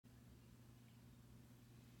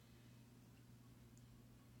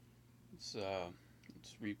Let's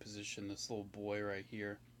reposition this little boy right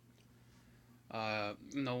here.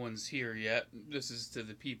 No one's here yet. This is to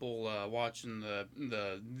the people watching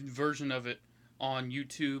the version of it on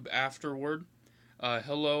YouTube afterward.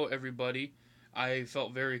 Hello, everybody. I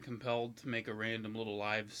felt very compelled to make a random little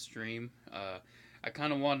live stream. I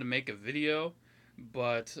kind of wanted to make a video,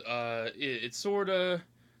 but it sort of,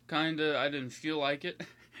 kind of, I didn't feel like it.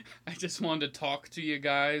 I just wanted to talk to you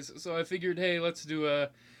guys, so I figured, hey, let's do a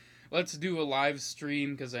live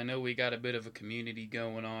stream because I know we got a bit of a community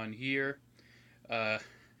going on here.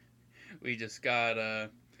 We just got a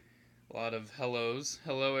lot of hellos.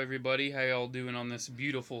 Hello, everybody. How y'all doing on this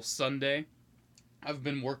beautiful Sunday? I've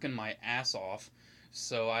been working my ass off,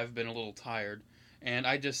 so I've been a little tired, and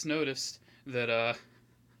I just noticed that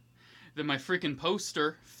my freaking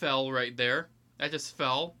poster fell right there. That just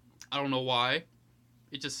fell. I don't know why.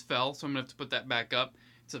 It just fell, so I'm gonna have to put that back up.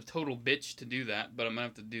 It's a total bitch to do that, but I'm gonna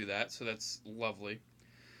have to do that, so that's lovely.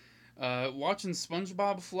 Watching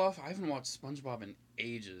SpongeBob Fluff? I haven't watched SpongeBob in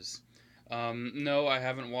ages. No, I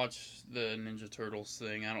haven't watched the Ninja Turtles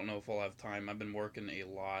thing. I don't know if I'll have time. I've been working a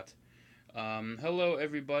lot. Hello,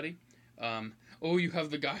 everybody. Oh, you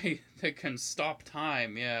have the guy that can stop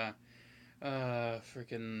time, yeah.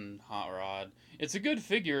 Freaking Hot Rod. It's a good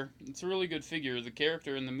figure. It's a really good figure. The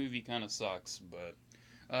character in the movie kind of sucks, but...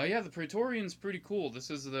 yeah, the Praetorian's pretty cool. This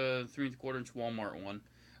is the 3¼ inch Walmart one.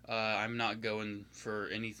 I'm not going for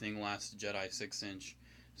anything Last Jedi 6-inch.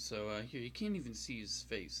 So, here, you can't even see his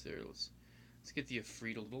face there. Let's get the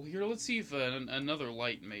Ifrit a little here. Let's see if another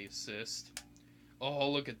light may assist. Oh,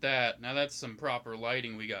 look at that. Now that's some proper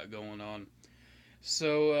lighting we got going on.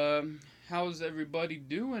 So, how's everybody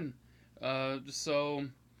doing? So,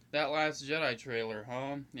 that Last Jedi trailer,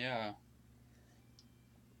 huh? Yeah.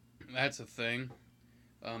 That's a thing.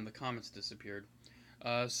 The comments disappeared.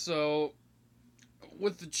 So,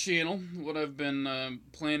 with the channel, what I've been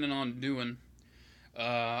planning on doing,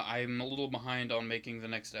 I'm a little behind on making the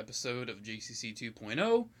next episode of JCC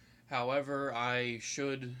 2.0. However, I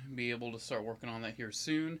should be able to start working on that here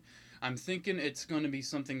soon. I'm thinking it's going to be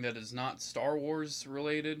something that is not Star Wars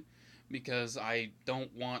related, because I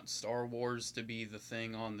don't want Star Wars to be the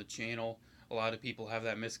thing on the channel. A lot of people have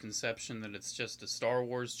that misconception that it's just a Star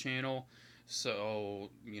Wars channel. So,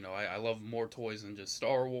 you know, I love more toys than just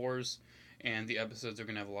Star Wars, and the episodes are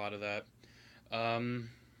going to have a lot of that.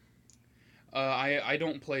 I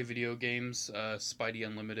don't play video games, Spidey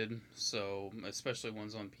Unlimited, so especially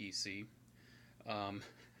ones on PC.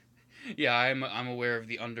 Yeah, I'm aware of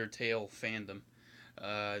the Undertale fandom.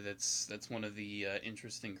 That's one of the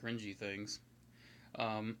interesting cringy things.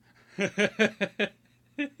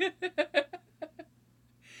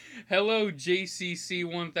 Hello, JCC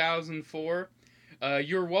 1004.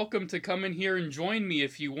 You're welcome to come in here and join me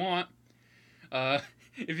if you want.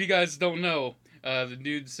 If you guys don't know, the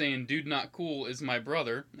dude saying "dude not cool" is my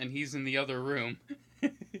brother, and he's in the other room.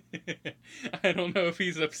 I don't know if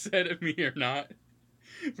he's upset at me or not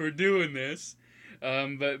for doing this,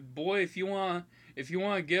 but boy, if you want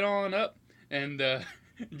to get on up and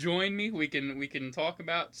join me, we can talk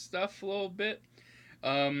about stuff a little bit.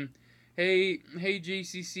 Hey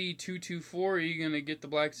JCC 224, are you gonna get the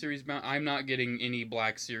Black Series bound? I'm not getting any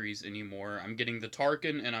Black Series anymore. I'm getting the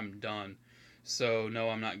Tarkin and I'm done. So no,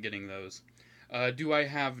 I'm not getting those. Do I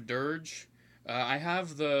have Dirge? I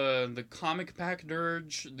have the comic pack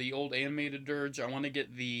Dirge, the old animated Dirge. I want to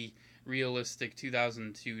get the realistic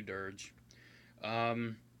 2002 Dirge.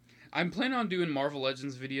 I'm planning on doing Marvel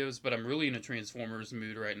Legends videos, but I'm really in a Transformers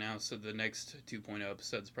mood right now, so the next 2.0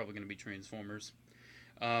 episode is probably going to be Transformers.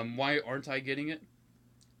 Why aren't I getting it?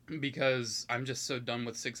 Because I'm just so done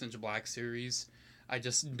with 6-inch Black Series. I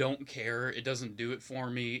just don't care. It doesn't do it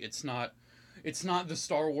for me. It's not the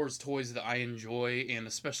Star Wars toys that I enjoy, and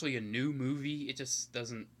especially a new movie, it just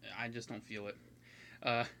doesn't, I just don't feel it.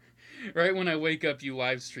 Right when I wake up, you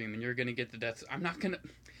live stream, and you're gonna get the Death, I'm not gonna,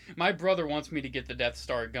 my brother wants me to get the Death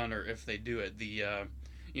Star Gunner if they do it, the,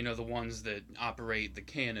 you know, the ones that operate the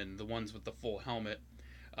cannon, the ones with the full helmet.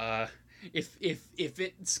 If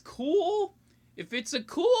it's cool, if it's a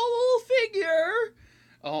cool figure,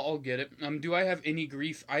 I'll get it. Do I have any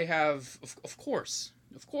grief? I have, of course,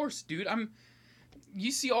 dude.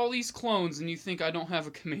 You see all these clones and you think I don't have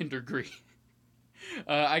a Commander Gree.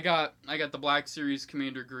 I got the Black Series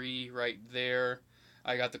Commander Gree right there.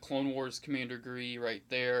 I got the Clone Wars Commander Gree right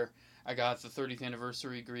there. I got the 30th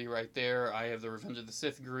Anniversary Gree right there. I have the Revenge of the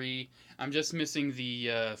Sith Gree. I'm just missing the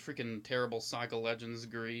freaking terrible Saga Legends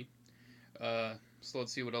Gree. So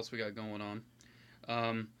let's see what else we got going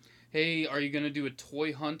on. Hey, are you going to do a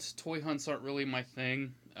toy hunt? Toy hunts aren't really my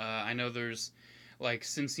thing. I know there's like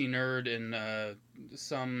Cincy Nerd and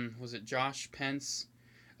some, was it Josh Pence?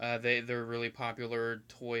 They're really popular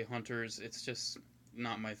toy hunters. It's just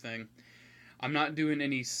not my thing. I'm not doing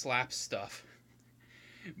any slap stuff.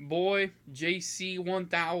 Boy,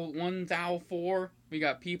 JC1004, we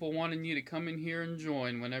got people wanting you to come in here and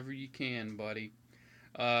join whenever you can, buddy.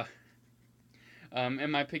 Am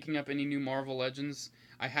I picking up any new Marvel Legends?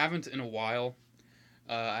 I haven't in a while.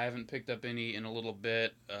 I haven't picked up any in a little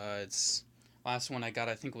bit. It's last one I got,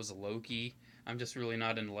 I think, was a Loki. I'm just really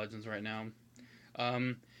not into Legends right now.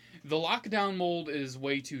 The Lockdown mold is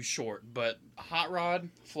way too short, but Hot Rod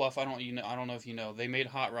Fluff, I don't know if you know, they made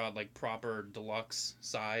Hot Rod like proper deluxe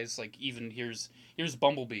size. Like even here's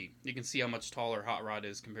Bumblebee. You can see how much taller Hot Rod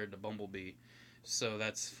is compared to Bumblebee. So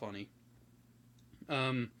that's funny.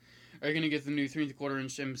 Are you gonna get the new 3¼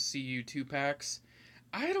 inch MCU 2-packs?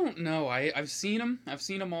 I don't know. I've seen them. I've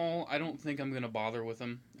seen them all. I don't think I'm gonna bother with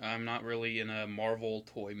them. I'm not really in a Marvel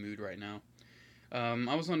toy mood right now.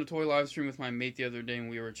 I was on a toy live stream with my mate the other day, and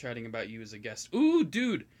we were chatting about you as a guest. Ooh,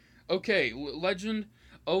 dude! Okay, Legend,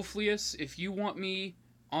 Ophlius, if you want me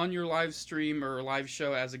on your live stream or live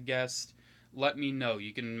show as a guest, let me know.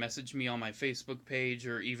 You can message me on my Facebook page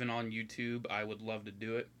or even on YouTube. I would love to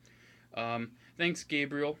do it. Thanks,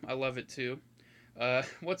 Gabriel. I love it, too.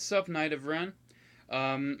 What's up, Knight of Ren?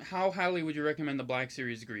 How highly would you recommend the Black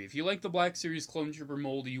Series Gree? If you like the Black Series Clone Trooper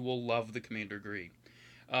mold, you will love the Commander Gree.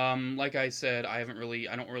 Like I said, I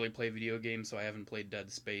don't really play video games, so I haven't played Dead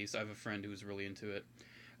Space. I have a friend who's really into it.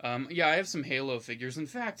 Yeah, I have some Halo figures. In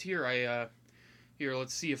fact, here,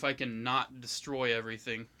 let's see if I can not destroy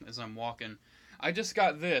everything as I'm walking. I just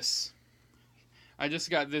got this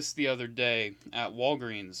the other day at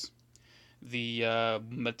Walgreens. The,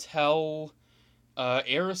 Mattel,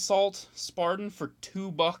 Air Assault Spartan for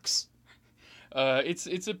 $2.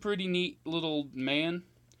 It's a pretty neat little man.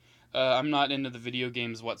 I'm not into the video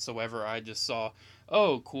games whatsoever. I just saw,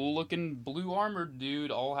 oh, cool looking blue armored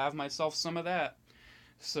dude. I'll have myself some of that.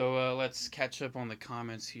 So let's catch up on the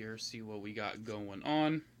comments here, see what we got going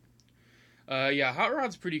on. Yeah, Hot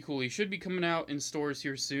Rod's pretty cool. He should be coming out in stores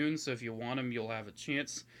here soon, so if you want him, you'll have a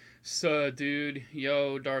chance. Dude.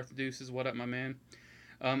 Yo, Darth Deuces, what up, my man?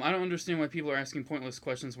 I don't understand why people are asking pointless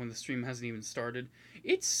questions when the stream hasn't even started.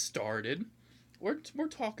 It's started. We're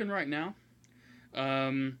talking right now.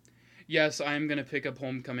 Yes, I am going to pick up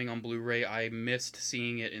Homecoming on Blu-ray. I missed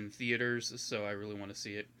seeing it in theaters, so I really want to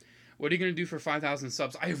see it. What are you going to do for 5,000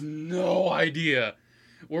 subs? I have no idea.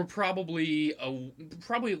 We're probably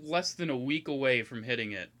less than a week away from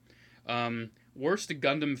hitting it. Worst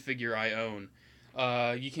Gundam figure I own.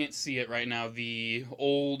 You can't see it right now. The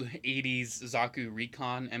old 80s Zaku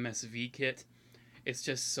Recon MSV kit. It's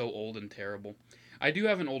just so old and terrible. I do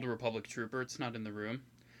have an Old Republic Trooper. It's not in the room.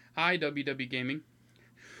 Hi, WW Gaming.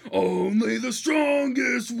 Only the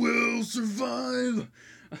strongest will survive.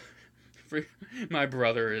 My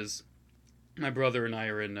brother and I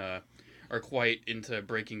are quite into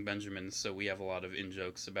Breaking Benjamin, so we have a lot of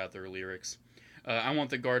in-jokes about their lyrics. I want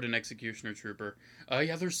the Garden Executioner Trooper.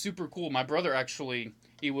 Yeah, they're super cool. My brother actually,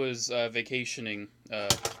 he was vacationing.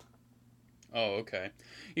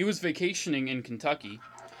 He was vacationing in Kentucky,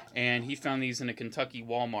 and he found these in a Kentucky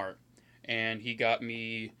Walmart, and he got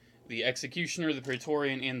me the Executioner, the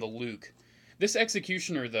Praetorian, and the Luke. This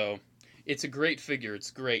Executioner, though, it's a great figure.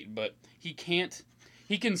 It's great, but he can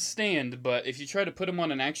stand, but if you try to put him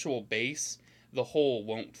on an actual base, the hole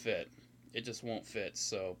won't fit. It just won't fit,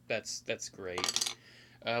 so that's great.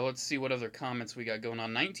 Let's see what other comments we got going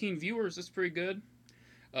on. 19 viewers, that's pretty good.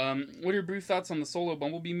 What are your brief thoughts on the Solo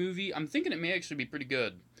Bumblebee movie? I'm thinking it may actually be pretty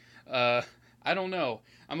good. I don't know.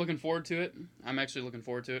 I'm looking forward to it. I'm actually looking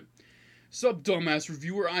forward to it. Sup, dumbass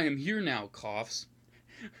reviewer, I am here now, coughs.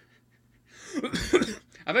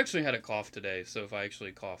 I've actually had a cough today, so if I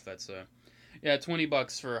actually cough, that's, yeah,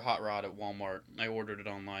 $20 for a Hot Rod at Walmart. I ordered it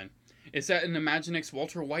online. Is that an Imaginext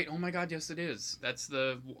Walter White? Oh my god, yes it is. That's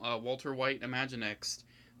the Walter White Imaginext,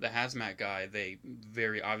 the hazmat guy. They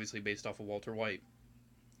very obviously based off of Walter White.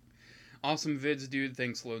 Awesome vids, dude.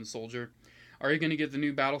 Thanks, Lone Soldier. Are you going to get the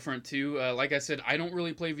new Battlefront 2? Like I said, I don't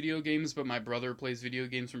really play video games, but my brother plays video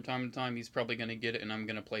games from time to time. He's probably going to get it, and I'm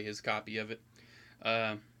going to play his copy of it.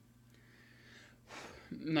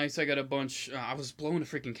 Nice, I got a bunch. I was blowing a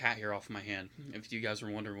freaking cat hair off my hand, if you guys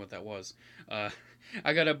were wondering what that was.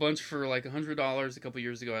 I got a bunch for like $100 a couple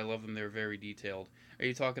years ago. I love them. They're very detailed. Are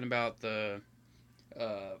you talking about the...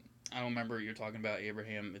 I don't remember what you're talking about,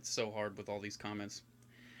 Abraham. It's so hard with all these comments.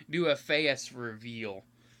 Do a face reveal.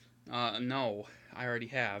 No, I already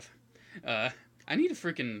have. I need a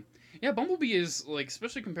freaking... Yeah, Bumblebee is, like,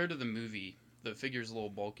 especially compared to the movie, the figure's a little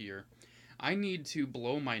bulkier. I need to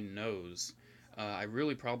blow my nose. I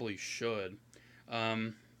really probably should.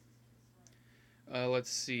 Let's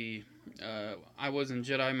see. I was in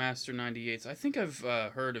Jedi Master 98. I think I've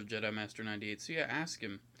heard of Jedi Master 98. So yeah, ask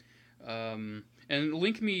him. And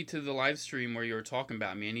link me to the live stream where you were talking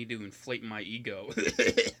about me. I need to inflate my ego.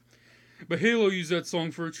 But Halo used that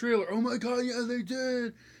song for a trailer. Oh my god, yeah, they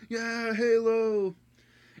did. Yeah, Halo.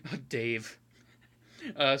 Dave.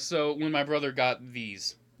 So when my brother got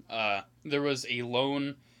these, there was a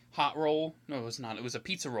lone hot roll. No, it was not. It was a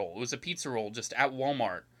pizza roll. It was a pizza roll just at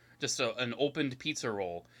Walmart. Just an opened pizza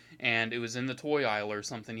roll. And it was in the toy aisle or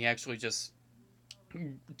something. He actually just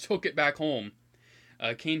took it back home.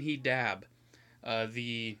 Can he dab?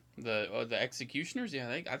 The executioners?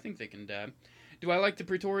 Yeah, I think they can dab. Do I like the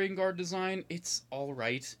Praetorian Guard design? It's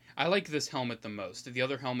alright. I like this helmet the most. The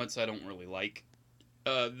other helmets I don't really like.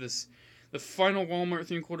 The final Walmart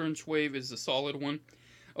 3/4-inch wave is the solid one.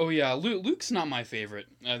 Oh yeah, Luke's not my favorite.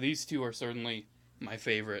 These two are certainly my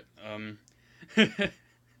favorite.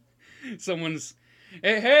 Someone's...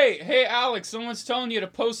 Hey, Alex, someone's telling you to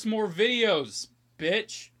post more videos,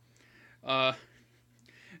 bitch.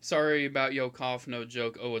 Sorry about yo cough, no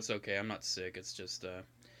joke. Oh, it's okay, I'm not sick, it's just,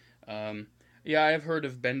 yeah, I've heard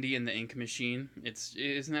of Bendy and the Ink Machine.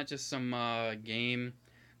 Isn't that just some, game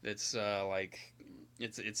that's, like,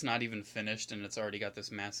 it's not even finished and it's already got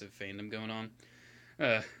this massive fandom going on?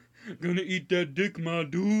 Gonna eat that dick, my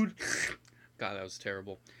dude. God, that was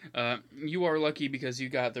terrible. You are lucky because you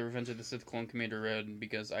got the Revenge of the Sith Clone Commander Red,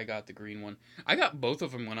 because I got the green one. I got both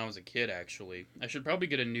of them when I was a kid, actually. I should probably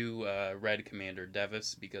get a new red Commander,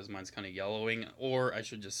 Devis, because mine's kind of yellowing, or I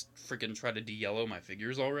should just freaking try to de-yellow my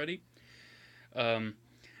figures already.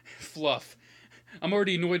 Fluff. I'm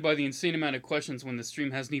already annoyed by the insane amount of questions when the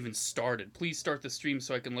stream hasn't even started. Please start the stream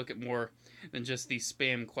so I can look at more than just these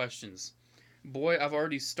spam questions. Boy, I've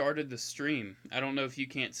already started the stream. I don't know if you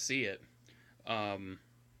can't see it.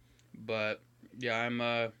 But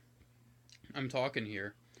yeah, I'm talking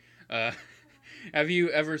here. Have you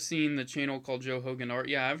ever seen the channel called Joe Hogan Art?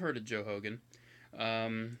 Yeah, I've heard of Joe Hogan.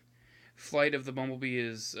 Flight of the Bumblebee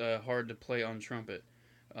is hard to play on trumpet.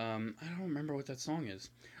 I don't remember what that song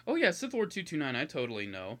is. Oh yeah, Sith Lord 229, I totally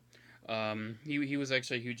know. He was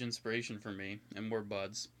actually a huge inspiration for me, and we're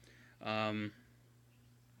buds.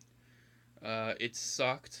 It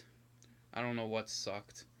sucked. I don't know what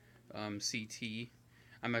sucked. CT.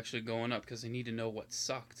 I'm actually going up because I need to know what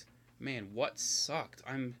sucked. Man, what sucked?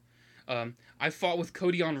 I fought with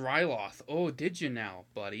Cody on Ryloth. Oh, did you now,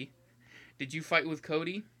 buddy? Did you fight with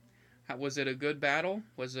Cody? Was it a good battle?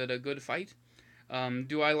 Was it a good fight?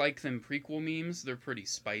 Do I like them prequel memes? They're pretty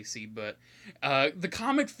spicy, but the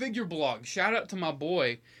comic figure blog, shout out to my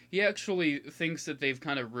boy. He actually thinks that they've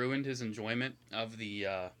kind of ruined his enjoyment of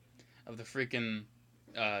the freaking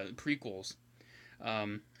prequels.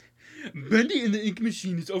 Bendy and the Ink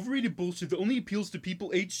Machine is overrated bullshit that only appeals to people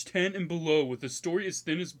aged 10 and below, with a story as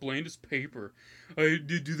thin as bland as paper.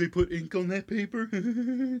 Do they put ink on that paper?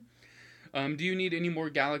 Do you need any more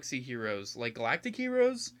Galaxy heroes? Like Galactic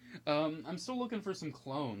heroes? I'm still looking for some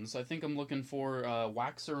clones. I think I'm looking for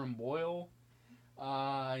Waxer and Boyle.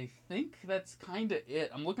 I think that's kind of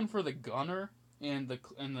it. I'm looking for the Gunner and the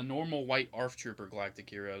normal white ARF Trooper Galactic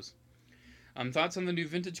heroes. Thoughts on the new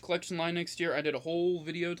vintage collection line next year? I did a whole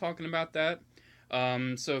video talking about that.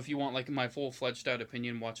 So if you want like my full fledged out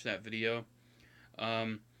opinion, watch that video.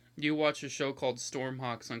 You watch a show called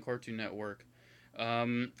Stormhawks on Cartoon Network.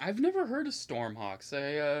 I've never heard of Stormhawks.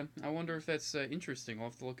 I wonder if that's interesting. I'll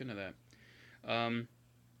have to look into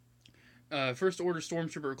that. First Order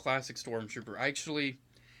Stormtrooper or Classic Stormtrooper? I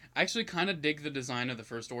actually kind of dig the design of the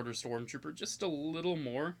First Order Stormtrooper just a little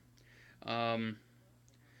more.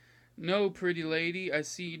 No, pretty lady, I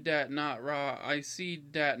see dat not rod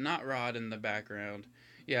in the background.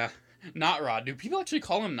 Yeah, not rod. Do people actually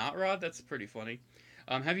call him not rod? That's pretty funny.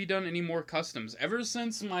 Have you done any more customs? Ever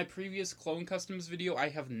since my previous clone customs video, I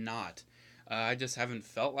have not. I just haven't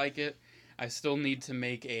felt like it. I still need to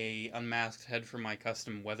make a unmasked head for my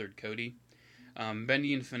custom weathered Cody.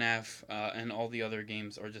 Bendy and FNAF and all the other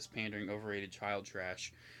games are just pandering overrated child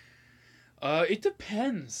trash. It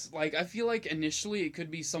depends. Like, I feel like initially it could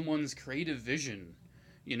be someone's creative vision.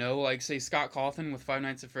 You know, like, say, Scott Cawthon with Five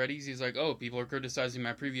Nights at Freddy's, he's like, oh, people are criticizing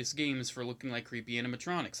my previous games for looking like creepy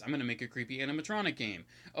animatronics. I'm gonna make a creepy animatronic game.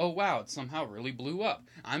 Oh, wow, it somehow really blew up.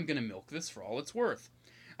 I'm gonna milk this for all it's worth.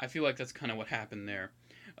 I feel like that's kind of what happened there.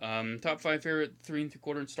 Top 5 favorite 3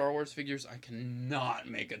 3/4 Star Wars figures? I cannot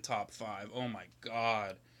make a top 5. Oh my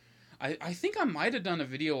god. I think I might have done a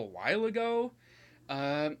video a while ago.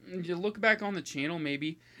 You look back on the channel,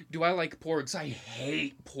 maybe. Do I like Porgs? I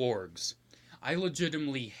hate Porgs. I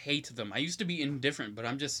legitimately hate them. I used to be indifferent, but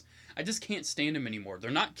I just can't stand them anymore.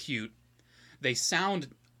 They're not cute. They sound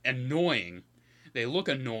annoying. They look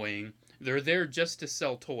annoying. They're there just to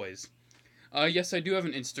sell toys. Yes, I do have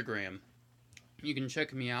an Instagram. You can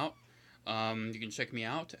check me out. You can check me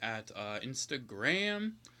out at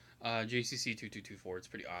Instagram, JCC2224. It's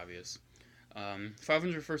pretty obvious.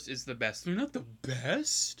 501st is the best. They're not the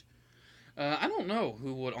best? I don't know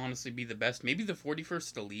who would honestly be the best. Maybe the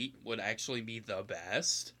 41st Elite would actually be the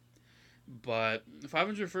best. But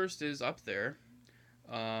 501st is up there.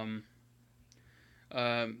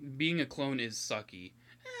 Being a clone is sucky.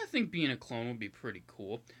 I think being a clone would be pretty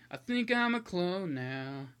cool. I think I'm a clone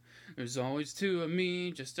now. There's always two of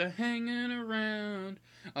me just hanging around.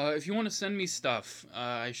 If you want to send me stuff,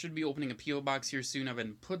 I should be opening a P.O. box here soon. I've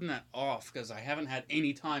been putting that off because I haven't had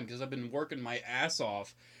any time because I've been working my ass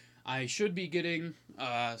off. I should be getting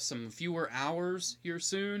some fewer hours here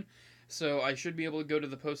soon. So I should be able to go to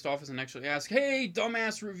the post office and actually ask, hey,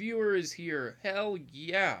 dumbass reviewer is here. Hell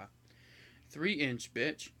yeah. 3-inch,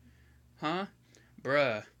 bitch. Huh?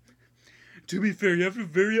 Bruh. To be fair, you have to be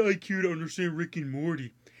very IQ to understand Rick and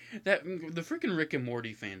Morty. The freaking Rick and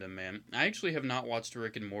Morty fandom, man. I actually have not watched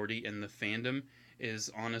Rick and Morty, and the fandom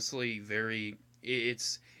is honestly very...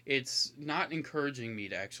 It's not encouraging me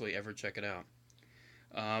to actually ever check it out.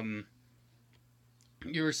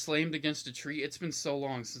 You were slammed against a tree. It's been so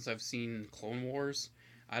long since I've seen Clone Wars.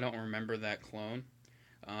 I don't remember that clone.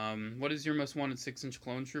 What is your most wanted 6-inch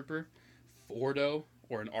clone trooper? Fordo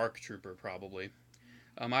or an ARC trooper, probably.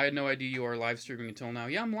 I had no idea you are live streaming until now.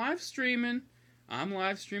 Yeah, I'm live streaming. I'm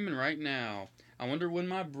live streaming right now. I wonder when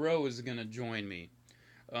my bro is gonna join me.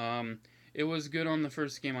 It was good on the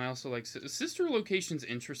first game. I also like Sister Location's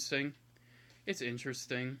interesting. It's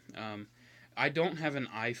interesting. I don't have an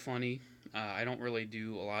iFunny. I don't really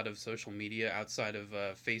do a lot of social media outside of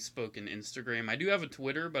Facebook and Instagram. I do have a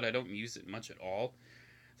Twitter, but I don't use it much at all.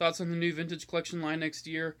 Thoughts on the new vintage collection line next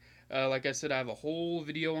year? Like I said, I have a whole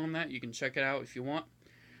video on that. You can check it out if you want.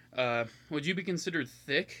 Would you be considered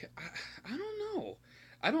thick? I don't know.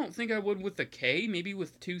 I don't think I would with a K, maybe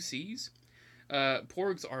with 2 C's.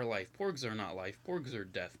 Porgs are life. Porgs are not life. Porgs are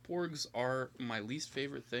death. Porgs are my least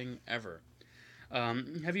favorite thing ever.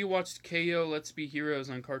 Have you watched KO Let's Be Heroes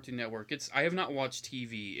on Cartoon Network? I have not watched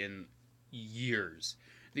TV in years.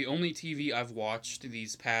 The only TV I've watched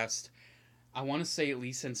these past, I want to say at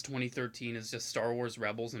least since 2013, is just Star Wars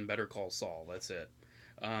Rebels and Better Call Saul. That's it.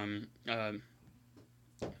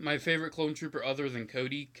 My favorite clone trooper other than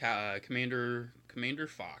Cody, Commander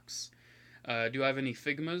Fox. Do I have any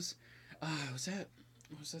Figmas? Was that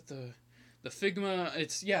the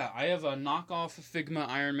Figma? I have a knockoff Figma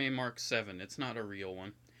Iron Man Mark 7. It's not a real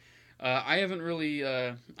one. I haven't really,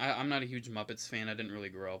 I'm not a huge Muppets fan. I didn't really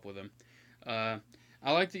grow up with them.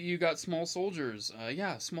 I like that you got Small Soldiers.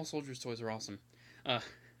 Yeah, Small Soldiers toys are awesome.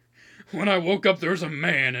 When I woke up, there's a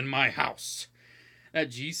man in my house. That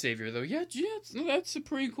G-Savior, though, yeah, that's a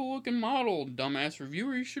pretty cool looking model. Dumbass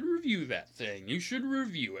reviewer, you should review that thing. You should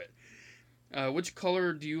review it. Which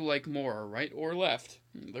color do you like more, right or left?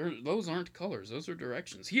 Those aren't colors, those are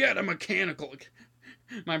directions. He had a mechanical...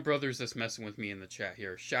 My brother's just messing with me in the chat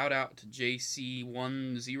here. Shout out to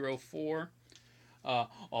JC104.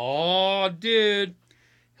 Oh, dude.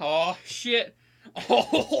 Oh, shit.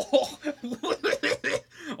 Oh,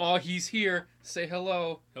 oh, he's here. Say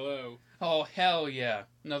hello. Hello. Oh, hell yeah.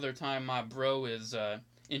 Another time my bro is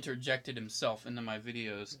interjected himself into my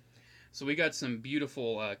videos. So we got some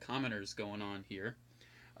beautiful commenters going on here.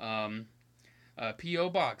 P.O.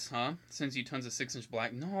 Box, huh? Sends you tons of 6-inch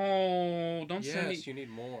black. No, don't send me. Yes, you need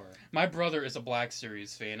more. My brother is a Black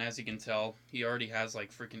Series fan, as you can tell. He already has,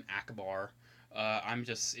 like, freaking Akbar.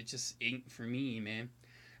 It just ain't for me, man.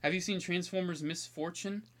 Have you seen Transformers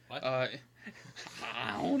Misfortune? What? I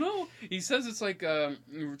don't know. He says it's like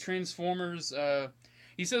Transformers.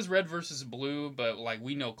 He says red versus blue, but like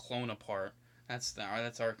we know clone apart. That's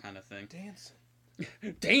our kind of thing. Dance.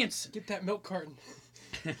 Dance. Get that milk carton.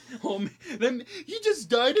 Oh, man. Then he just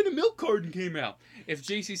died and a milk carton came out. If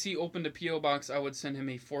JCC opened a P.O. box, I would send him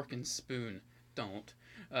a fork and spoon. Don't.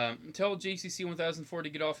 Tell JCC 1004 to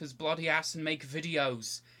get off his bloody ass and make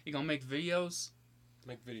videos. You gonna make videos?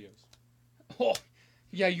 Make videos. Oh.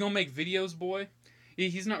 Yeah, you gonna make videos, boy?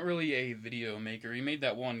 He's not really a video maker. He made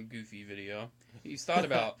that one goofy video. He's thought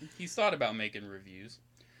about making reviews.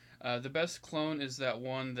 The best clone is that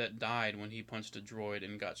one that died when he punched a droid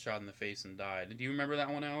and got shot in the face and died. Do you remember that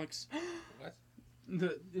one, Alex? What?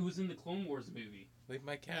 It was in the Clone Wars movie. Leave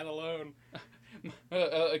my cat alone.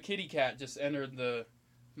 A kitty cat just entered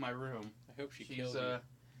my room. I hope she kills you.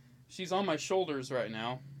 She's on my shoulders right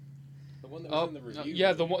now. The one that was in the review.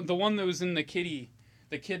 Yeah, the one that was in the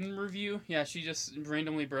kitten review. Yeah, she just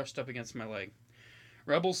randomly brushed up against my leg.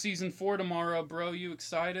 Rebel Season 4 tomorrow, bro. You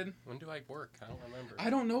excited? When do I work? I don't remember. I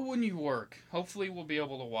don't know when you work. Hopefully we'll be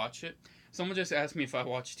able to watch it. Someone just asked me if I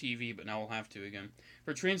watch TV, but now I'll have to again.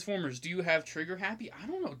 For Transformers, do you have Trigger Happy? I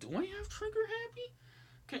don't know. Do I have Trigger Happy?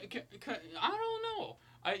 I don't know.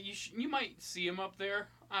 You might see him up there.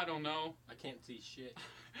 I don't know. I can't see shit.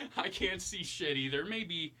 I can't see shit either.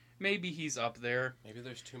 Maybe he's up there. Maybe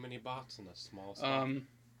there's too many bots in the small spot.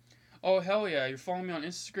 Oh, hell yeah. You're following me on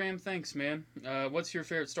Instagram? Thanks, man. What's your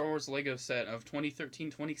favorite Star Wars Lego set of 2013,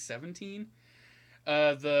 2017?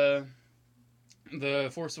 The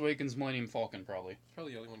Force Awakens Millennium Falcon, probably.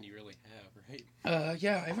 Probably the only one you really have, right?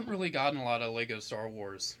 Yeah, I haven't really gotten a lot of Lego Star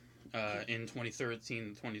Wars in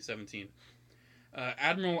 2013, 2017.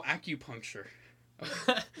 Admiral Acupuncture.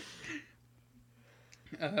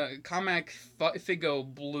 Comic Figo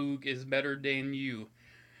Blue is better than you.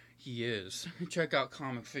 He is. Check out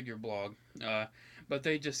Comic Figure Blog. But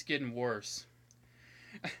they just getting worse.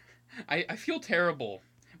 I feel terrible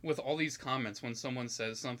with all these comments when someone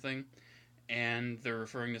says something and they're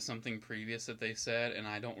referring to something previous that they said and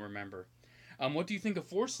I don't remember. What do you think of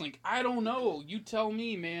Force Link? I don't know. You tell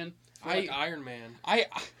me, man. Like Iron Man. I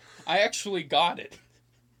actually got it.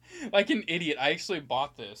 Like an idiot. I actually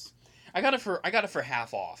bought this. I got it for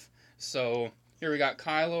half off. So here we got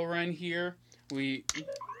Kylo Ren here. Here.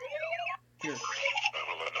 I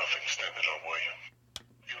will let nothing stand in our way.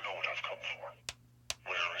 You know what I've come for.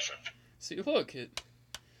 Where is it? See, look,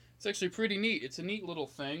 it's actually pretty neat. It's a neat little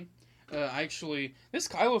thing. This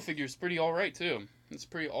Kylo figure is pretty alright too. It's a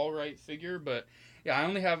pretty alright figure, but yeah, I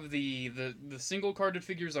only have the single carded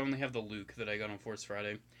figures. I only have the Luke that I got on Force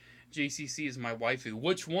Friday. JCC is my waifu.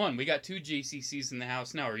 Which one? We got 2 JCCs in the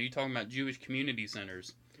house now. Are you talking about Jewish community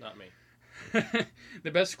centers? Not me. The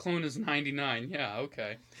best clone is 99. Yeah,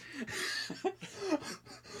 okay.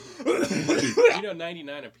 You know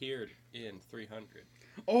 99 appeared in 300.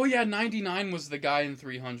 Oh yeah, 99 was the guy in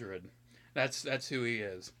 300. That's who he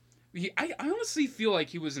is. I honestly feel like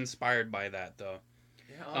he was inspired by that, though.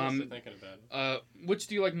 Yeah, honestly thinking about it. Which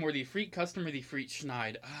do you like more, the Freak Custom or the Freak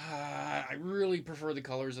Schneid? I really prefer the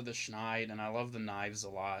colors of the Schneid, and I love the knives a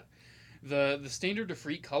lot. The standard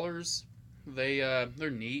Freak colors, they're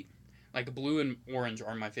neat. Like blue and orange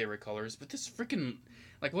are my favorite colors, but this freaking,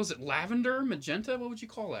 like, what was it, lavender, magenta? What would you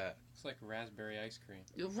call that? It's like raspberry ice cream.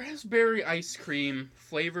 Raspberry ice cream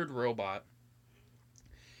flavored robot.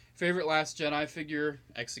 Favorite Last Jedi figure?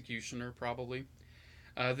 Executioner, probably.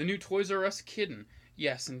 The new Toys R Us kitten.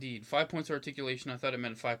 Yes, indeed. 5 points of articulation. I thought it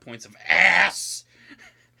meant 5 points of ass!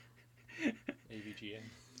 AVGN.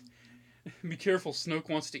 Be careful, Snoke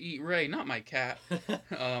wants to eat Rey, not my cat.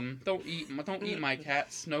 Don't eat my cat,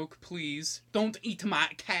 Snoke, please. Don't eat my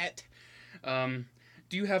cat.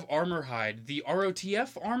 Do you have armor hide? The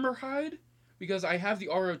ROTF armor hide? Because I have the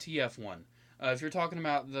ROTF one. If you're talking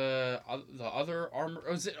about the other armor,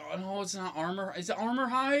 oh, no, it's not armor. Is it armor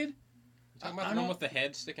hide? You talking about the one with the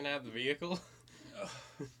head sticking out of the vehicle?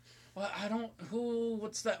 Well,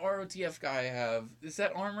 what's that ROTF guy have? Is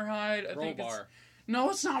that armor hide? Rollbar.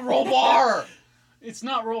 No, it's not Rollbar! It's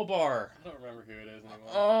not Rollbar. I don't remember who it is anymore.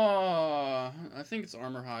 Oh, I think it's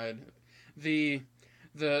Armor Hide. The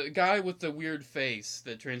guy with the weird face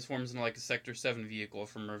that transforms into like a Sector 7 vehicle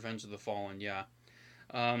from Revenge of the Fallen, yeah.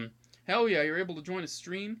 Hell yeah, you're able to join a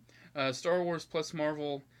stream. Star Wars plus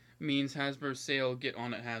Marvel means Hasbro sale. Get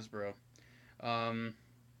on it, Hasbro.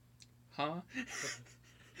 Huh?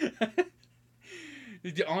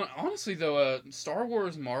 Honestly, though, a Star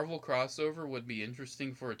Wars Marvel crossover would be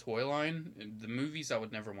interesting for a toy line. The movies, I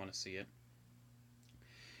would never want to see it.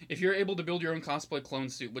 If you're able to build your own cosplay clone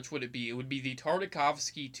suit, which would it be? It would be the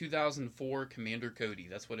Tartakovsky 2004 Commander Cody.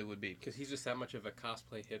 That's what it would be. Because he's just that much of a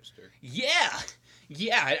cosplay hipster.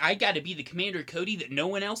 Yeah, I gotta be the Commander Cody that no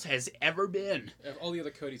one else has ever been. All the other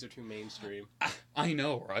Codys are too mainstream. I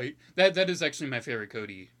know, right? That is actually my favorite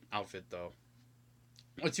Cody outfit, though.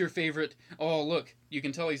 What's your favorite? Oh, look, you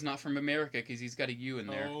can tell he's not from America because he's got a U in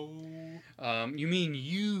there. Oh. You mean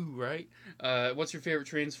you, right? What's your favorite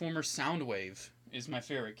Transformer? Soundwave is my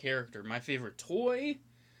favorite character. My favorite toy?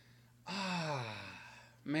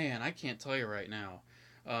 Man, I can't tell you right now.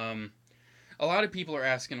 A lot of people are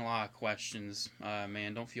asking a lot of questions.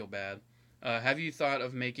 Man, don't feel bad. Have you thought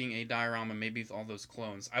of making a diorama, maybe with all those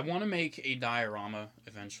clones? I want to make a diorama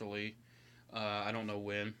eventually. I don't know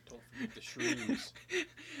when. Don't forget the shrooms.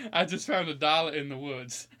 I just found $1 in the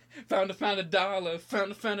woods. Found a dollar.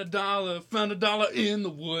 Found a dollar. Found $1 in the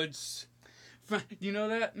woods. You know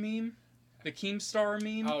that meme? The Keemstar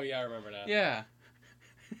meme? Oh yeah, I remember that. Yeah.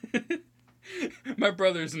 My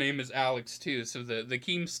brother's name is Alex too, so the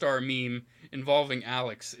Keemstar meme involving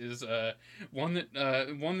Alex is one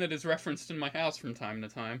that is referenced in my house from time to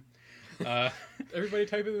time. Everybody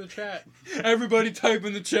type in the chat. Everybody type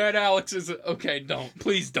in the chat. Alex is okay. Don't,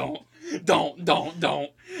 please don't.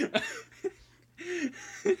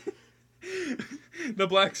 The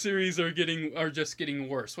Black Series are just getting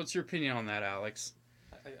worse. What's your opinion on that, Alex?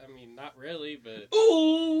 I mean, not really, but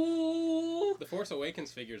Ooh! the Force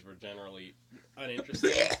Awakens figures were generally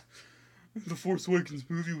uninteresting. The Force Awakens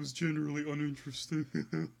movie was generally uninteresting.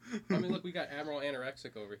 I mean, look, we got Admiral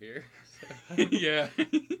Anorexic over here. Yeah.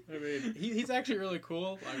 I mean, he's actually really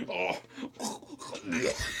cool.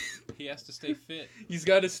 He has to stay fit. He's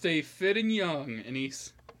got to stay fit and young, and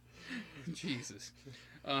he's... Jesus.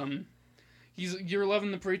 You're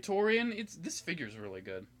loving the Praetorian? This figure's really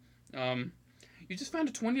good. You just found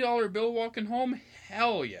a $20 bill walking home?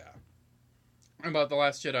 Hell yeah. About The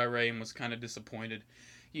Last Jedi Ray and was kind of disappointed.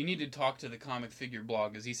 You need to talk to the comic figure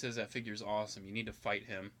blog, as he says that figure's awesome. You need to fight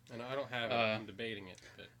him. And I don't have it. I'm debating it,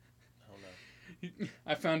 but I don't know.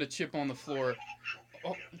 I found a chip on the floor.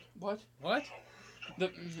 Oh, what? What?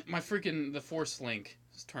 The Force link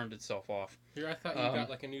has turned itself off. Here, I thought you got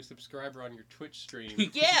like a new subscriber on your Twitch stream.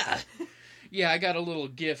 Yeah! Yeah, I got a little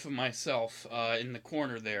gif of myself in the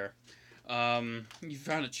corner there. You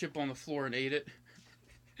found a chip on the floor and ate it.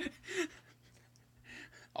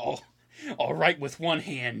 I'll write with one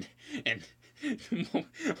hand, and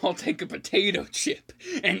I'll take a potato chip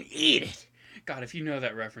and eat it. God, if you know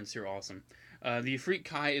that reference, you're awesome. The Ifrit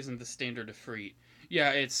Kai isn't the standard Ifrit.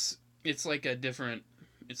 Yeah, it's like a different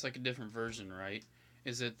version, right?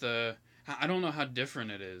 Is it I don't know how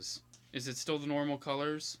different it is. Is it still the normal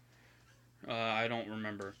colors? I don't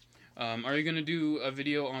remember. Are you going to do a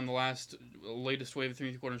video on the latest wave of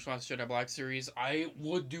 3 3/4 Last Jedi Black Series? I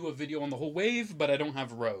would do a video on the whole wave, but I don't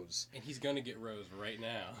have Rose. And he's going to get Rose right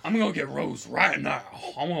now. I'm going to get Rose right now.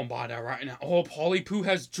 I'm going to buy that right now. Oh, Polly Poo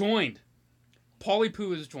has joined.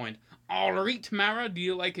 All right, Tamara, do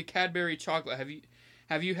you like a Cadbury chocolate?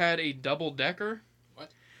 Have you had a double-decker?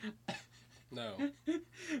 What? No.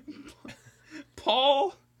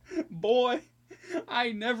 Paul, boy,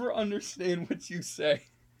 I never understand what you say.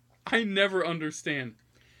 I never understand.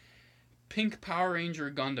 Pink Power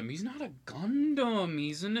Ranger Gundam. He's not a Gundam.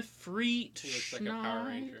 He's an Ifrit. He looks like a Power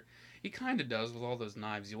Ranger. He kind of does with all those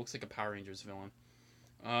knives. He looks like a Power Rangers villain.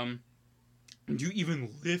 Do you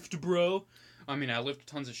even lift, bro? I mean, I lift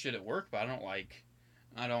tons of shit at work, but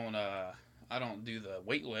I don't do the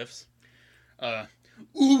weight lifts.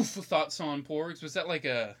 Oof, thoughts on Porgs. Was that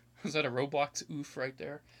a Roblox oof right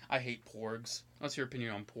there? I hate Porgs. What's your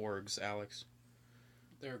opinion on Porgs, Alex?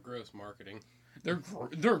 They're gross marketing. They're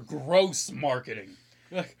gross marketing.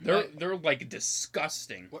 They're like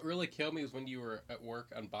disgusting. What really killed me was when you were at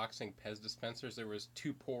work unboxing Pez dispensers. There was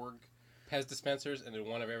 2 Porg Pez dispensers and then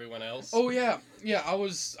one of everyone else. Oh yeah. I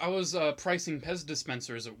was pricing Pez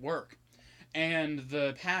dispensers at work, and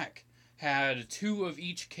the pack had 2 of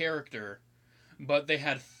each character, but they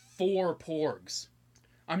had 4 Porgs.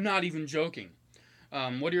 I'm not even joking.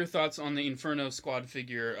 What are your thoughts on the Inferno Squad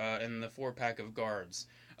figure and the 4-pack of guards?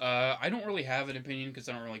 I don't really have an opinion because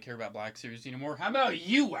I don't really care about Black Series anymore. How about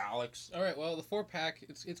you, Alex? All right, well, the 4-pack,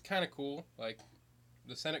 it's kind of cool. Like,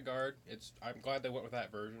 the Senate Guard, I'm glad they went with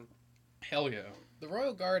that version. Hell yeah. The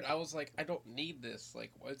Royal Guard, I was like, I don't need this.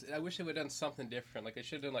 Like, I wish they would have done something different. Like, they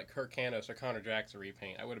should have done, like, Kirk Canos or Connor Jackson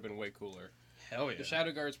repaint. I would have been way cooler. Hell yeah. The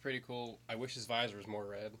Shadow Guard's pretty cool. I wish his visor was more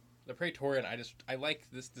red. The Praetorian, I like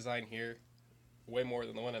this design here way more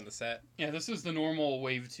than the one in the set. Yeah, this is the normal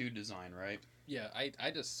Wave 2 design, right? Yeah,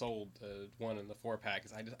 I just sold the one in the 4-pack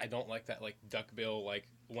because I don't like that like duckbill like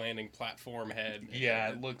landing platform head.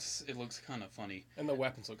 Yeah, it looks kind of funny. And the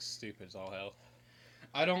weapons look stupid as all hell.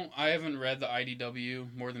 I haven't read the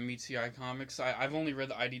IDW more than meets the eye comics. I've only read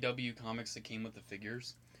the IDW comics that came with the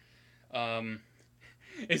figures.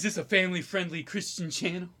 Is this a family-friendly Christian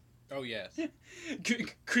channel? Oh yes.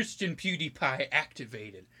 Christian PewDiePie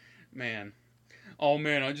activated. Man. Oh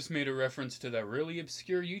man, I just made a reference to that really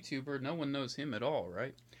obscure YouTuber. No one knows him at all,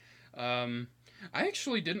 right? I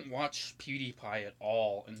actually didn't watch PewDiePie at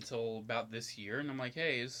all until about this year, and I'm like,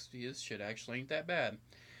 hey, his shit actually ain't that bad.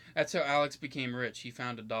 That's how Alex became rich. He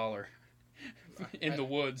found $1 in the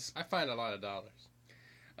woods. I find a lot of dollars.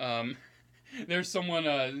 There's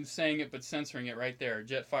someone saying it but censoring it right there.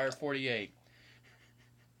 Jetfire48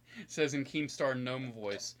 says in Keemstar Gnome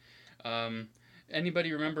voice.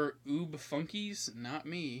 Anybody remember Oob Funkies? Not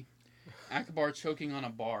me. Akbar choking on a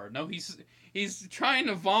bar. No, he's trying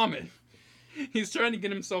to vomit. He's trying to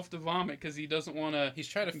get himself to vomit because he doesn't want to. He's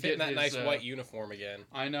trying to fit in that nice white uniform again.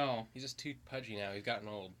 I know. He's just too pudgy now. He's gotten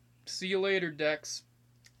old. See you later, Dex.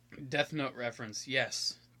 Death Note reference.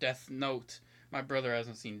 Yes, Death Note. My brother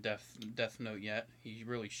hasn't seen Death Note yet. He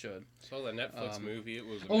really should. Saw the Netflix movie. It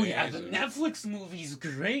was amazing. Oh yeah, the Netflix movie's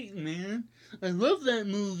great, man. I love that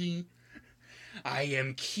movie. I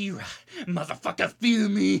am Kira. Motherfucker, feel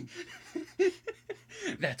me.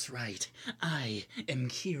 That's right. I am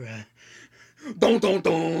Kira. Dun dun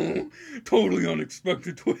dun. Totally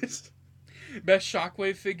unexpected twist. Best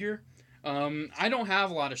Shockwave figure? I don't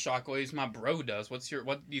have a lot of Shockwaves. My bro does. What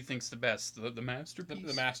do you think's the best? The Masterpiece?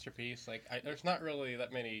 The Masterpiece. Like, there's not really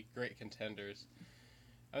that many great contenders.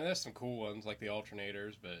 I mean, there's some cool ones like the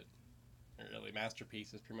Alternators, but really,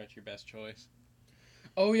 Masterpiece is pretty much your best choice.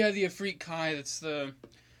 Oh yeah, the Afreet Kai. That's the.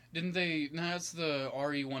 Didn't they? No, that's the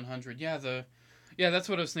RE100. Yeah, that's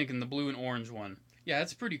what I was thinking. The blue and orange one. Yeah,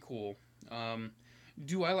 that's pretty cool.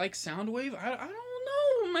 Do I like Soundwave? I don't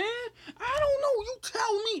know, man. I don't know. You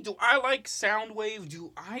tell me. Do I like Soundwave?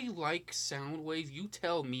 Do I like Soundwave? You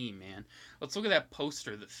tell me, man. Let's look at that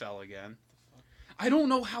poster that fell again. I don't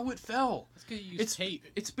know how it fell. That's because you used tape.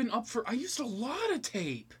 It's been up for. I used a lot of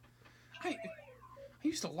tape. I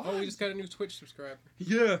used a lot. Oh, we just got a new Twitch subscriber.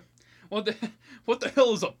 Yeah. What the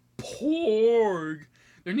hell is a porg?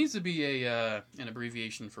 There needs to be an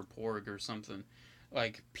abbreviation for porg or something.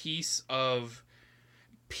 Like piece of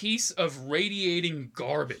radiating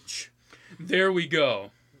garbage. There we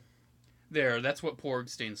go. There, that's what porg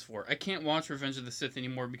stands for. I can't watch Revenge of the Sith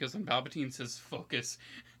anymore because when Palpatine says focus,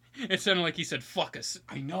 it sounded like he said fuck us.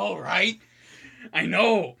 I know, right? I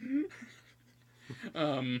know.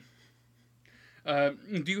 Do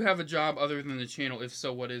you have a job other than the channel? If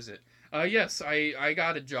so, what is it? Yes, I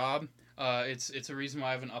got a job. It's a reason why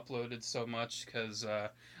I haven't uploaded so much, because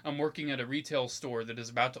I'm working at a retail store that is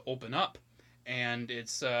about to open up, and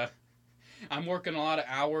it's I'm working a lot of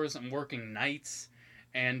hours. I'm working nights,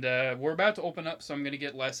 and we're about to open up, so I'm gonna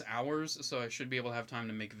get less hours, so I should be able to have time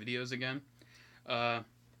to make videos again.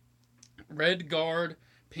 Red Guard,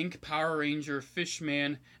 Pink Power Ranger,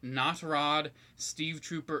 Fishman, Not Rod, Steve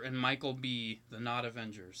Trooper, and Michael B, the Not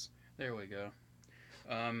Avengers. There we go.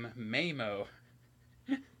 Mamo.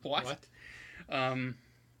 What? UB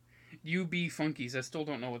Funkies. I still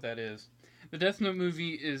don't know what that is. The Death Note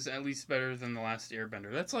movie is at least better than The Last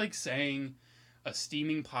Airbender. That's like saying a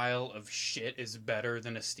steaming pile of shit is better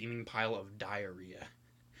than a steaming pile of diarrhea.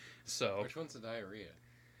 So. Which one's the diarrhea?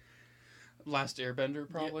 Last Airbender,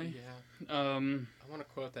 probably. Yeah. I want to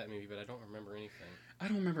quote that movie, but I don't remember anything. I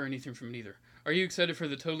don't remember anything from it either. Are you excited for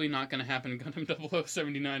the totally not going to happen Gundam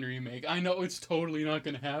 0079 remake? I know it's totally not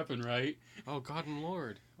going to happen, right? Oh, God and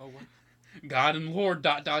Lord. Oh, what? God and Lord, ...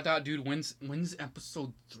 Dude, when's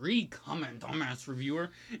episode 3 coming, dumbass reviewer?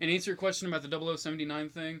 And answer your question about the 0079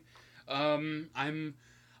 thing. I'm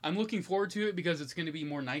looking forward to it because it's going to be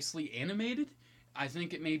more nicely animated. I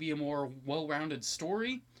think it may be a more well-rounded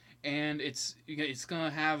story, and it's going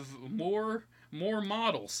to have more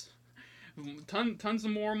models. Tons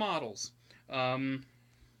of more models.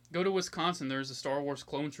 Go to Wisconsin. There's a Star Wars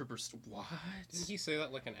Clone Troopers. What? Didn't he say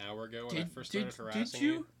that like an hour ago when I first started harassing did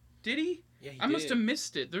you? Did he? Yeah, he I must have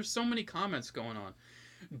missed it. There's so many comments going on.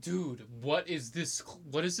 Dude, what is this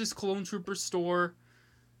Clone Trooper store?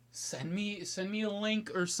 Send me a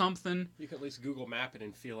link or something. You can at least Google Map it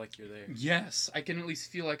and feel like you're there. Yes, I can at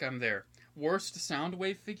least feel like I'm there. Worst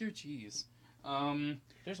Soundwave figure? Jeez.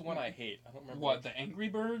 There's one I hate. I don't remember. What, the Angry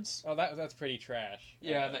Birds? Oh, that's pretty trash.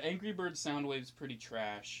 Yeah, the Angry Birds Soundwave's pretty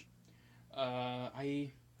trash.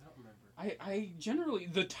 I don't remember. I generally,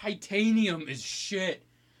 the Titanium is shit.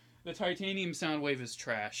 The Titanium Soundwave is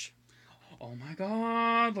trash. Oh my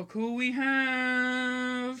god, look who we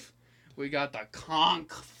have. We got the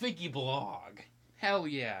Conk Figgy Blog. Hell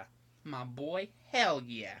yeah. My boy, hell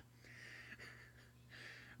yeah.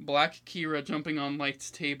 Black Kira jumping on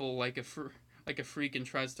Light's table like a freak and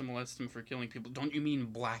tries to molest him for killing people. Don't you mean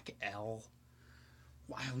Black L?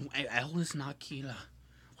 Why, L is not Kira.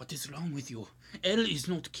 What is wrong with you? L is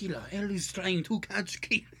not Kira. L is trying to catch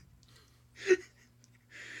Kira.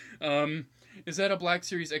 Is that a Black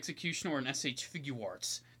Series Execution or an SH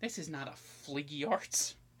Figuarts? This is not a Fliggy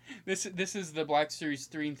Arts. This is the Black Series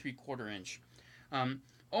 3 3/4 inch.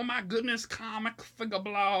 Oh my goodness, comic figure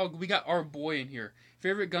blog. We got our boy in here.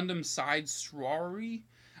 Favorite Gundam side story?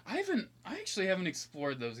 I actually haven't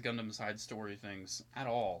explored those Gundam side story things at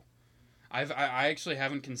all. I actually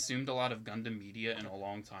haven't consumed a lot of Gundam media in a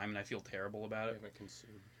long time, and I feel terrible about it.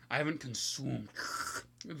 I haven't consumed.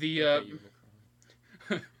 The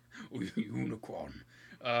Unicron.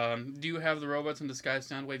 Do you have the Robots in Disguise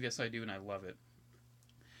Soundwave? Yes, I do, and I love it.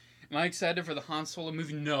 Am I excited for the Han Solo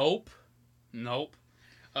movie? Nope.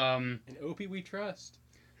 In Opie we trust.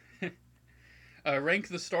 Rank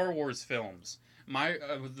the Star Wars films.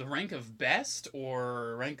 The rank of best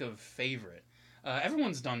or rank of favorite?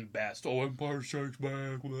 Everyone's done best. Oh, Empire Strikes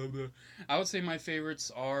Back, blah, blah. I would say my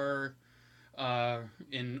favorites are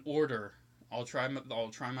in order. I'll try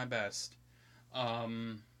my best.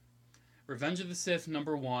 Revenge of the Sith,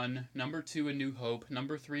 number 1. Number 2, A New Hope.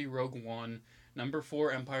 Number 3, Rogue One. Number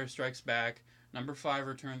 4, Empire Strikes Back. Number 5,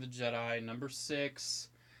 Return of the Jedi. Number 6,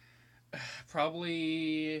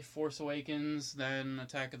 probably Force Awakens, then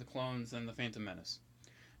Attack of the Clones, then The Phantom Menace.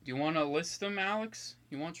 Do you want to list them, Alex?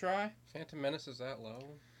 You want to try? Phantom Menace is that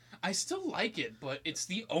low? I still like it, but it's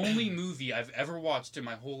the only movie I've ever watched in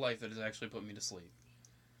my whole life that has actually put me to sleep.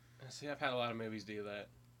 See, I've had a lot of movies do that.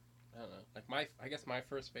 I don't know. Like I guess my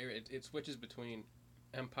first favorite, it switches between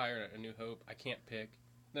Empire and A New Hope. I can't pick.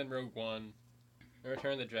 Then Rogue One, then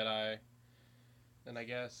Return of the Jedi. Then I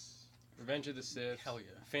guess Revenge of the Sith. Hell yeah.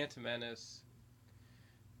 Phantom Menace.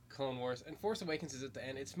 Clone Wars. And Force Awakens is at the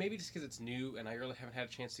end. It's maybe just because it's new and I really haven't had a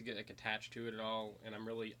chance to get attached to it at all. And I'm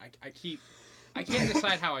really I can't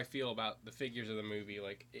decide how I feel about the figures of the movie.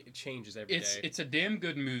 Like it changes every day. It's a damn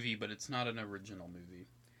good movie, but it's not an original movie.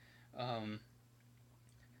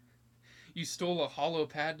 You stole a hollow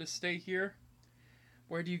pad to stay here?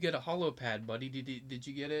 Where do you get a hollow pad, buddy? Did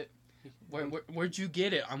you get it? Where'd you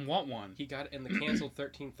get it? I want one. He got it in the canceled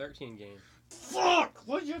 1313 game. Fuck!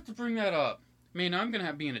 Why'd you have to bring that up? Man, I'm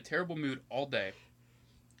gonna be in a terrible mood all day.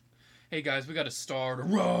 Hey guys, we gotta start a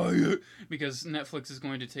riot! Because Netflix is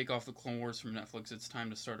going to take off the Clone Wars from Netflix. It's time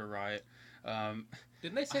to start a riot.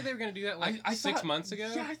 Didn't they say they were going to do that I 6 months ago?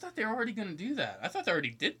 Yeah, I thought they were already going to do that. I thought they already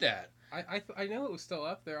did that. I know it was still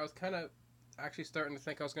up there. I was kind of actually starting to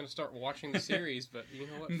think I was going to start watching the series, but you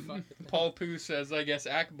know what? Fuck it. Paul Pooh says, I guess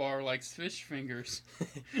Akbar likes fish fingers.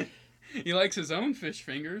 He likes his own fish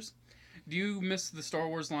fingers. Do you miss the Star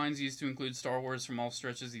Wars lines used to include Star Wars from all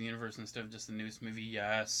stretches of the universe instead of just the newest movie?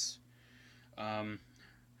 Yes.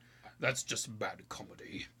 That's just bad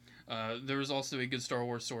comedy. There was also a good Star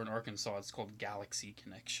Wars store in Arkansas. It's called Galaxy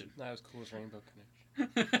Connection. Not as cool as Rainbow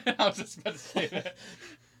Connection. I was just about to say that.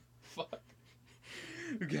 Fuck.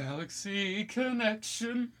 Galaxy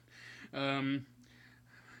Connection. My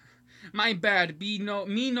bad. Me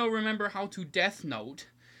no remember how to Death Note.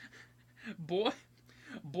 Boy,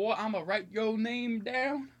 I'ma write your name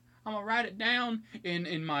down. I'ma write it down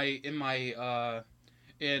in my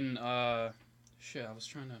shit. I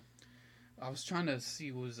was trying to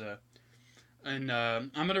see what was and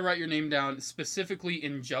I'm gonna write your name down specifically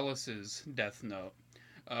in Jealous's Death Note.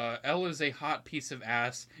 L is a hot piece of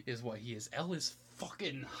ass, is what he is. L is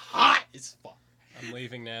fucking hot as fuck. I'm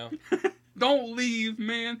leaving now. Don't leave,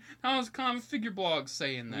 man. That was common figure blog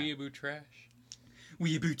saying that. Weeaboo trash.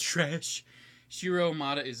 Weeaboo trash. Shiro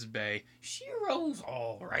Mata is bae. Shiro's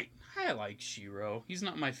alright. I like Shiro. He's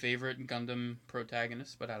not my favorite Gundam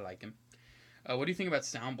protagonist, but I like him. What do you think about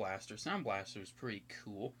Sound Blaster? Sound Blaster is pretty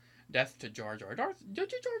cool. Death to Jar Jar. Jar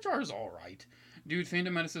Jar's alright. Dude,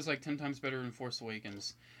 Phantom Menace is like 10 times better than Force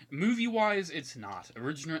Awakens. Movie-wise, it's not.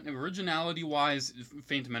 Originality-wise,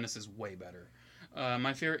 Phantom Menace is way better.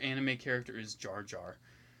 My favorite anime character is Jar Jar.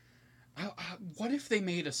 What if they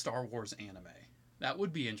made a Star Wars anime? That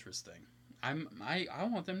would be interesting. I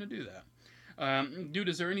want them to do that. Dude,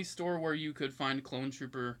 is there any store where you could find Clone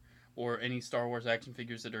Trooper or any Star Wars action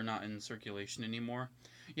figures that are not in circulation anymore?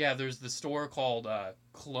 Yeah, there's the store called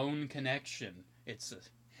Clone Connection.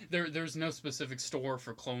 There's no specific store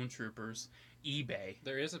for Clone Troopers. eBay.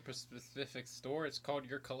 There is a specific store. It's called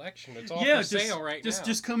Your Collection. It's all for sale right now.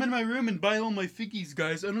 Just come in my room and buy all my figgies,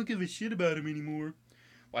 guys. I don't give a shit about them anymore.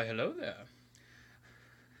 Why, hello there.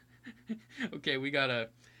 Okay, we got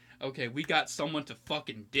someone to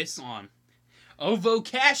fucking diss on. Ovo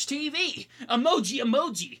Cash TV!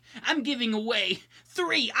 Emoji! I'm giving away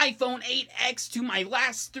 3 iPhone 8X to my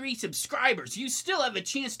last 3 subscribers. You still have a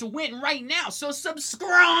chance to win right now, so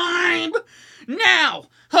subscribe now!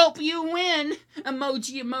 Hope you win!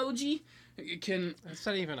 Emoji. That's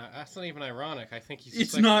not even ironic. I think he's.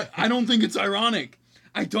 It's not. I don't think it's ironic.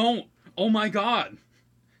 I don't. Oh my god.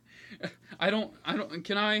 I don't.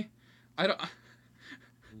 Can I? I don't.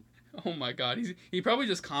 Oh my god, he probably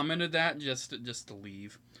just commented that just to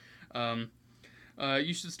leave.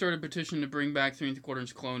 You should start a petition to bring back 3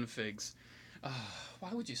 3/4-inch clone figs.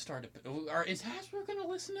 Why would you start is Hasbro gonna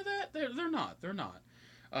listen to that? They're not.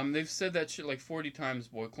 They've said that shit like 40 times,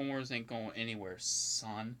 boy. Clone Wars ain't going anywhere,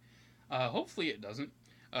 son. Hopefully it doesn't.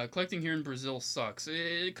 Collecting here in Brazil sucks.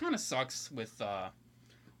 It kind of sucks with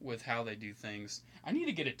how they do things. I need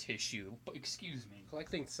to get a tissue. Excuse me.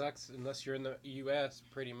 Collecting sucks unless you're in the U.S.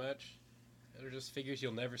 pretty much. They're just figures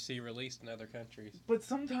you'll never see released in other countries. But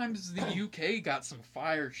sometimes the UK got some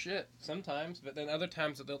fire shit. Sometimes, but then other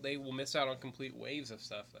times they will miss out on complete waves of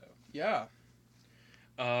stuff, though. Yeah.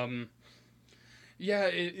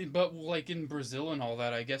 Yeah, but like in Brazil and all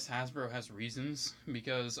that, I guess Hasbro has reasons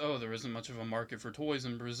because, there isn't much of a market for toys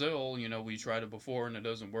in Brazil. You know, we tried it before and it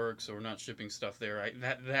doesn't work, so we're not shipping stuff there.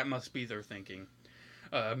 That must be their thinking.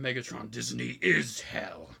 Megatron, Disney is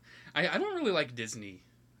hell. I don't really like Disney.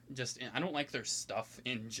 I don't like their stuff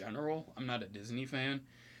in general. I'm not a Disney fan.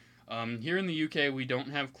 Here in the UK, we don't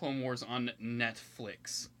have Clone Wars on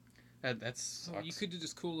Netflix. That sucks. Well, you could do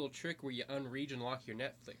this cool little trick where you unregion lock your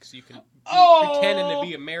Netflix, so you can pretending to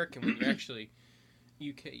be American when you're actually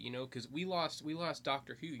UK. You know, because we lost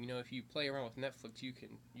Doctor Who. You know, if you play around with Netflix, you can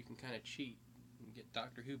kind of cheat and get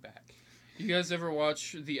Doctor Who back. You guys ever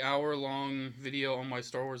watch the hour-long video on why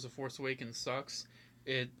Star Wars: The Force Awakens sucks?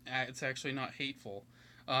 It's actually not hateful.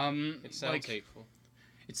 It sounds hateful.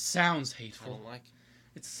 It sounds hateful. I don't like it.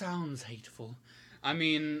 It sounds hateful. I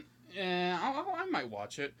mean, I might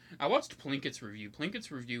watch it. I watched Plinkett's review. Plinkett's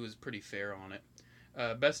review is pretty fair on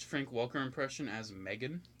it. Best Frank Welker impression as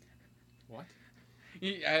Megan. What?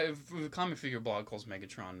 The comic figure blog calls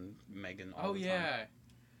Megatron Megan all the time. Yeah.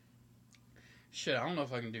 Shit, I don't know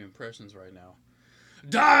if I can do impressions right now.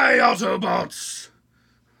 Die, Autobots!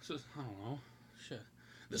 I don't know. Shit.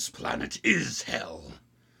 This planet is hell.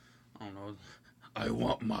 I don't know. I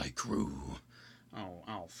want my crew. I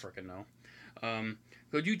don't frickin' know.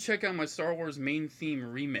 Could you check out my Star Wars main theme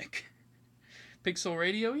remix? Pixel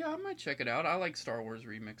Radio? Yeah, I might check it out. I like Star Wars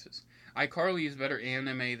remixes. iCarly is better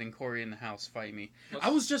anime than Cory in the House. Fight me. I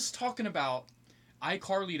was just talking about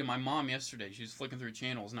iCarly to my mom yesterday. She was flicking through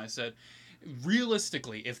channels, and I said,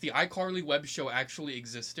 realistically, if the iCarly web show actually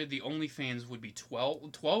existed, the OnlyFans would be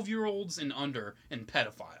 12-year-olds and under and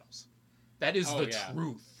pedophiles. That is the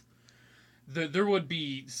truth. There would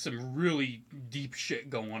be some really deep shit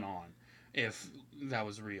going on if that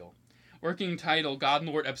was real. Working title, God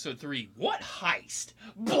and Lord Episode 3. What heist?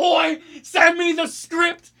 Boy, send me the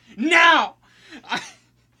script now!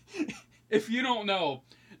 If you don't know,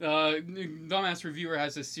 Dumbass Reviewer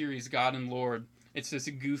has this series, God and Lord. It's this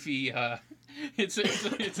goofy, it's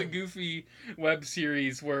a goofy web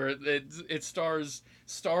series where it stars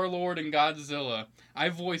Star-Lord and Godzilla. I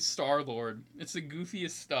voice Star-Lord. It's the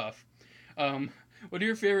goofiest stuff. What are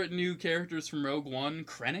your favorite new characters from Rogue One?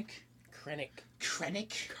 Krennic?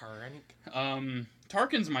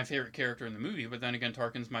 Tarkin's my favorite character in the movie, but then again,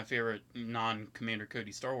 Tarkin's my favorite non-Commander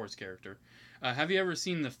Cody Star Wars character. Have you ever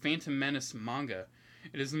seen the Phantom Menace manga?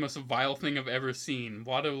 It is the most vile thing I've ever seen.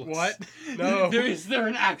 Watto looks... What? No. Is there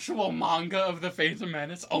an actual manga of the Phantom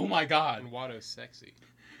Menace? Oh my god. And Watto's sexy.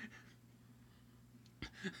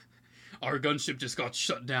 Our gunship just got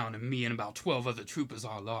shut down, and me and about 12 other troopers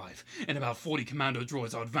are alive. And about 40 commando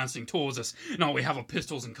droids are advancing towards us, and all we have are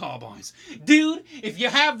pistols and carbines. Dude, if you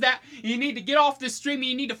have that, you need to get off this stream, and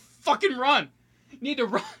you need to fucking run. You need to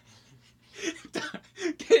run.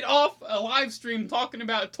 Get off a live stream talking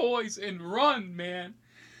about toys and run, man.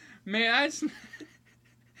 Man,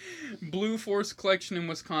 Blue Force collection in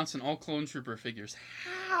Wisconsin, all clone trooper figures.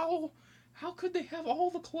 How? How could they have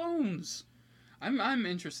all the clones? I'm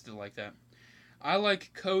interested like that. I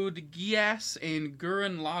like Code Geass and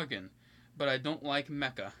Gurren Lagann, but I don't like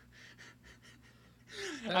Mecha.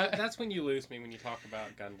 That's when you lose me when you talk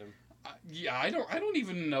about Gundam. Yeah, I don't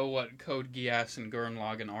even know what Code Geass and Gurren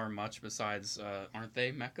Lagann are much besides, aren't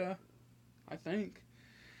they Mecha? I think.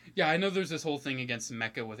 Yeah, I know there's this whole thing against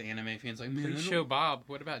Mecha with anime fans. Like, man, please show Bob.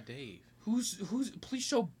 What about Dave? Who's? Please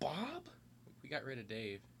show Bob. We got rid of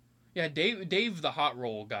Dave. Yeah, Dave the hot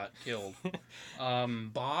roll got killed.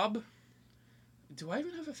 Bob. Do I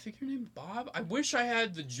even have a figure named Bob? I wish I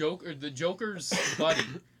had the Joker's buddy.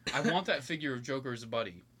 I want that figure of Joker's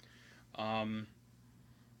buddy.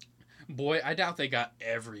 Boy, I doubt they got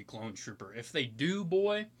every clone trooper. If they do,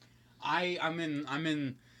 boy, I'm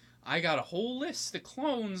in. I got a whole list of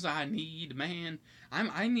clones I need, man.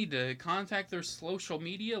 I need to contact their social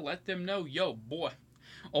media, let them know, yo, boy,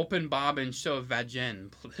 open Bob and show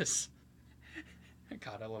Vajen, please.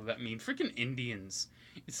 God, I love that meme. Freaking Indians.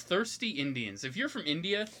 It's thirsty Indians. If you're from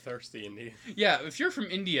India... Thirsty Indian. Yeah, if you're from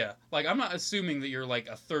India, like, I'm not assuming that you're, like,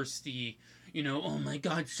 a thirsty, you know, oh my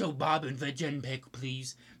god, show Bob and Vajen pic,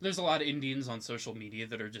 please. There's a lot of Indians on social media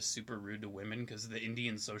that are just super rude to women because the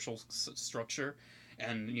Indian social structure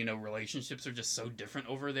and, you know, relationships are just so different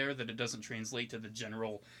over there that it doesn't translate to the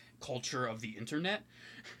general culture of the internet.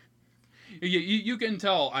 You can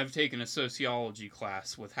tell I've taken a sociology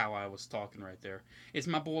class with how I was talking right there. Is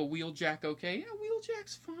my boy Wheeljack okay? Yeah,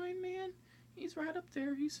 Wheeljack's fine, man. He's right up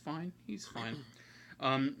there. He's fine. He's fine.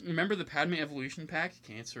 Remember the Padme Evolution Pack?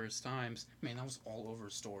 Cancerous Times. Man, that was all over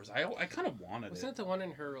stores. I kind of wanted Wasn't it the one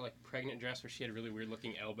in her like pregnant dress where she had really weird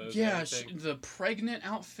looking elbows? Yeah, the pregnant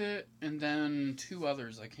outfit, and then 2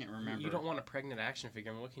 others I can't remember. You don't want a pregnant action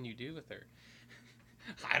figure. I mean, what can you do with her?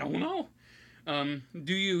 I don't know.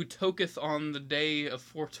 Do you toketh on the day of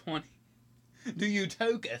 420? Do you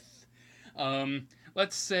toketh?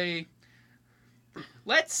 Let's say,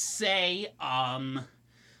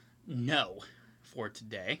 no for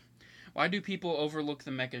today. Why do people overlook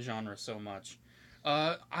the mecha genre so much?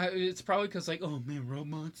 It's probably because, like, oh man,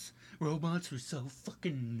 robots are so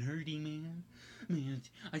fucking nerdy, man. Man,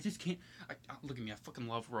 I just can't. Look at me, I fucking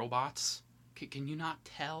love robots. Can you not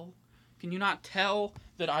tell? Can you not tell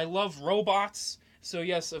that I love robots? So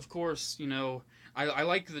yes, of course, you know, I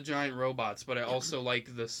like the giant robots, but I also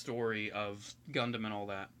like the story of Gundam and all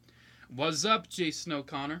that. What's up, Jason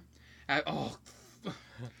O'Connor?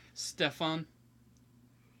 Stefan.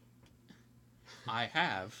 I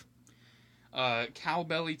have.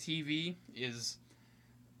 Cowbelly TV is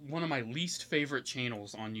one of my least favorite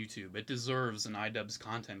channels on YouTube. It deserves an iDubbbz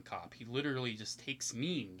content cop. He literally just takes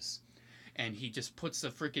memes and he just puts a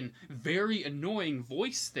freaking very annoying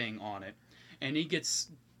voice thing on it, and he gets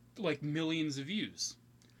like millions of views.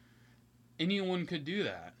 Anyone could do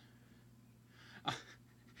that.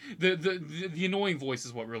 The annoying voice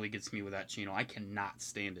is what really gets me with that channel. I cannot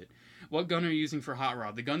stand it. What gun are you using for Hot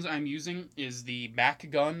Rod? The guns I'm using is the back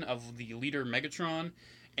gun of the Leader Megatron,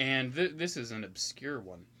 and this is an obscure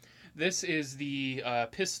one. This is the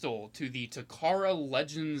pistol to the Takara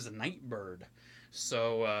Legends Nightbird.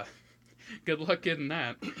 So, good luck getting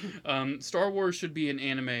that. Star Wars should be an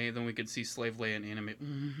anime, then we could see Slave Leia in anime.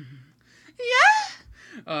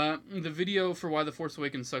 Yeah! The video for Why the Force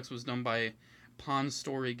Awakens Sucks was done by Pawn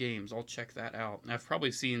Story Games. I'll check that out. I've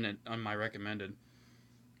probably seen it on my recommended.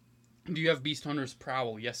 Do you have Beast Hunter's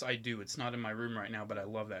Prowl? Yes, I do. It's not in my room right now, but I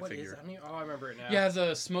love that figure. I mean, oh, I remember it now. Yeah,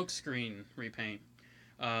 the smokescreen repaint.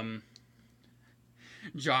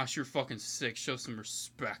 Josh, you're fucking sick. Show some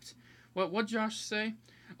respect. What'd Josh say?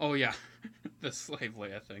 Oh, yeah. The Slave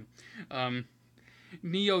Leia thing.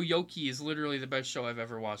 Neo Yoki is literally the best show I've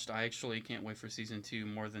ever watched. I actually can't wait for season 2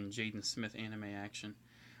 more than Jaden Smith anime action.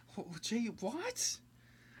 What?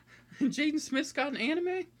 Jaden Smith's got an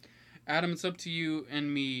anime? Adam, it's up to you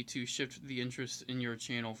and me to shift the interest in your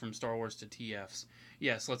channel from Star Wars to TFs.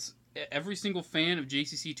 Yes, let's... Every single fan of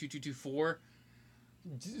JCC2224,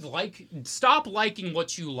 stop liking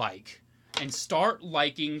what you like and start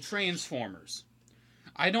liking Transformers.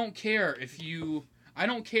 I don't care if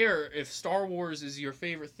Star Wars is your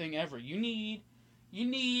favorite thing ever. You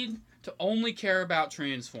need to only care about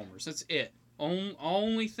Transformers. That's it.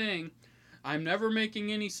 Only thing. I'm never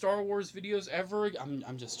making any Star Wars videos ever.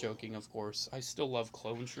 I'm just joking, of course. I still love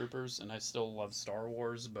Clone Troopers and I still love Star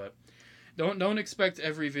Wars, but don't expect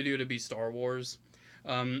every video to be Star Wars.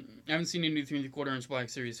 I haven't seen any 3 3/4-inch Black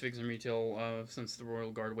Series figs in retail since the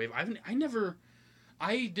Royal Guard wave.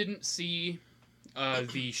 I didn't see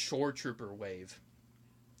the Shore Trooper wave.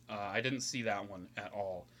 I didn't see that one at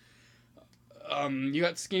all. You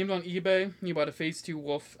got scammed on eBay. You bought a Phase 2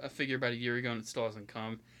 Wolf figure about a year ago and it still hasn't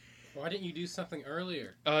come. Why didn't you do something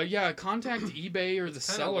earlier? Yeah, contact eBay or the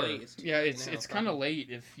seller. Yeah, it's kind of late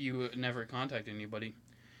if you never contact anybody.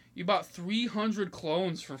 You bought 300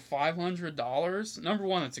 clones for $500? Number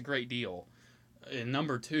one, that's a great deal. And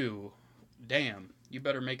number two, damn, you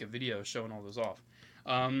better make a video showing all those off.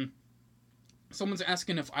 Someone's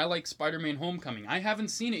asking if I like Spider-Man Homecoming. I haven't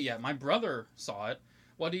seen it yet. My brother saw it.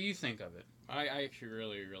 What do you think of it? I actually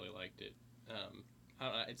really, really liked it. I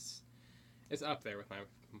don't know, it's up there with my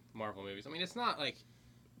Marvel movies. I mean, it's not like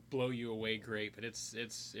blow you away great, but it's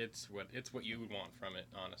what you would want from it,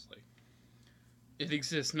 honestly. It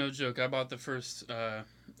exists, no joke. I bought the first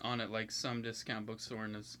on it, like some discount bookstore,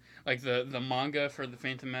 and it's like the manga for the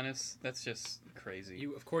Phantom Menace. That's just crazy.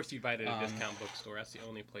 Of course, you buy it at a discount bookstore. That's the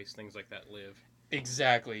only place things like that live.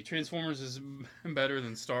 Exactly. Transformers is better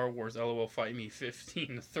than Star Wars. LOL, fight me, 15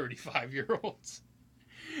 to 35-year-olds.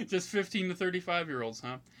 Just 15 to 35-year-olds,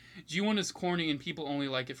 huh? G1 is corny and people only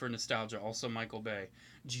like it for nostalgia. Also, Michael Bay.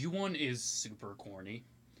 G1 is super corny.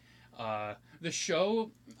 The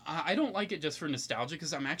show, I don't like it just for nostalgia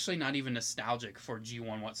because I'm actually not even nostalgic for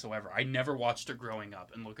G1 whatsoever. I never watched it growing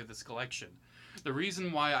up, and look at this collection. The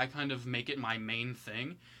reason why I kind of make it my main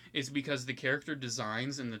thing is because the character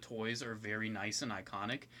designs and the toys are very nice and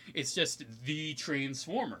iconic. It's just the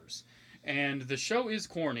Transformers. And the show is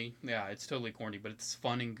corny. Yeah, it's totally corny, but it's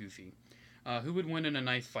fun and goofy. Who would win in a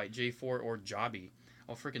knife fight, J4 or Jobby?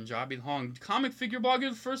 Oh, freaking Jobby Hong. Comic Figure Blogger,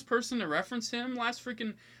 the first person to reference him last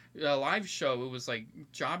freaking live show, it was like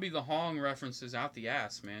Jobby the Hong references out the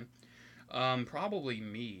ass, man. Probably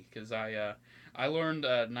me, because I learned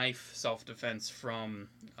knife self defense from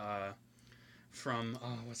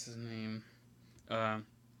what's his name?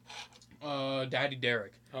 Daddy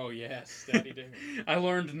Derek. Oh yes, Daddy Derek. I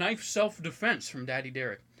learned knife self defense from Daddy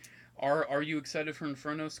Derek. Are you excited for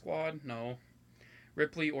Inferno Squad? No.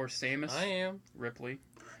 Ripley or Samus? I am. Ripley.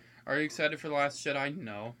 Are you excited for The Last Jedi?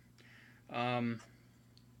 No.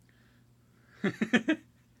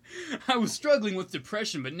 I was struggling with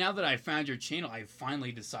depression, but now that I found your channel, I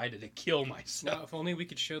finally decided to kill myself. Now, if only we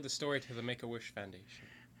could show the story to the Make-A-Wish Foundation.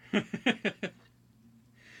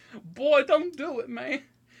 Boy, don't do it, man.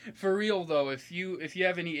 For real though, if you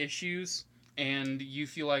have any issues and you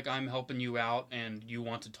feel like I'm helping you out and you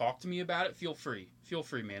want to talk to me about it, feel free. Feel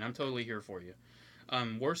free, man. I'm totally here for you.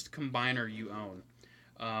 Worst combiner you own.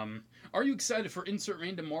 Are you excited for insert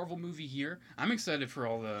random Marvel movie here? I'm excited for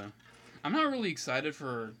all the... I'm not really excited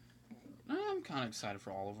for... I'm kind of excited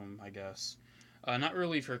for all of them, I guess. Not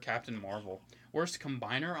really for Captain Marvel. Worst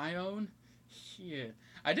combiner I own? Shit.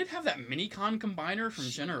 I did have that Minicon combiner from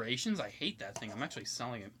Generations. I hate that thing. I'm actually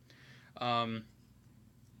selling it. FOC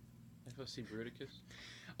Bruticus?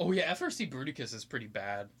 Oh yeah, FRC Bruticus is pretty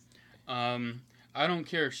bad. I don't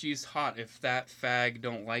care if she's hot. If that fag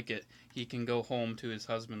don't like it, he can go home to his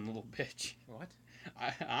husband, little bitch. What?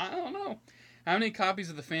 I don't know. How many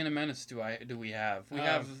copies of The Phantom Menace do we have? We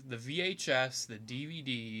have the VHS, the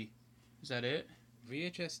DVD. Is that it?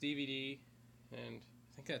 VHS, DVD, and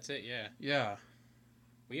I think that's it, yeah. Yeah.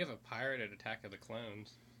 We have a pirated Attack of the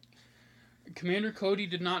Clones. Commander Cody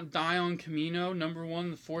did not die on Camino. Number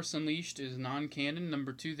 1, The Force Unleashed is non-canon.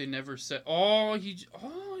 Number 2, they never said... he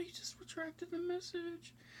just retracted the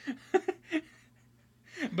message.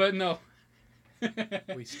 But no.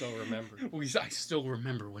 We still remember. I still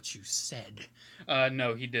remember what you said.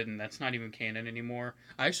 No, he didn't. That's not even canon anymore.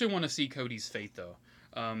 I actually want to see Cody's fate, though.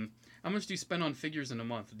 How much do you spend on figures in a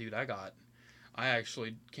month? Dude, I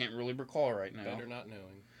actually can't really recall right now. Better not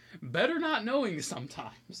knowing. Better not knowing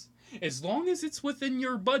sometimes. As long as it's within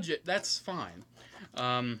your budget, that's fine.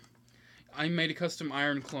 I made a custom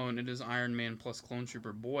Iron clone. It is Iron Man plus Clone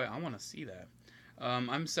Trooper. Boy, I want to see that.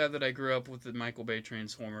 I'm sad that I grew up with the Michael Bay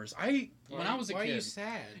Transformers. When I was a kid... Why are you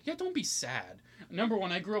sad? Yeah, don't be sad. Number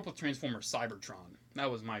 1, I grew up with Transformers Cybertron.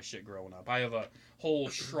 That was my shit growing up. I have a whole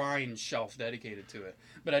shrine shelf dedicated to it.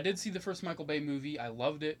 But I did see the first Michael Bay movie. I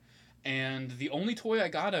loved it. And the only toy I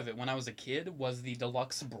got of it when I was a kid was the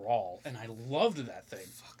Deluxe Brawl. And I loved that thing.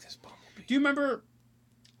 Fuck this Bumblebee. Do you remember,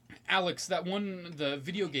 Alex, the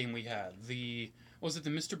video game we had? Was it the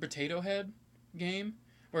Mr. Potato Head game?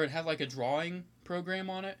 Where it had like a drawing program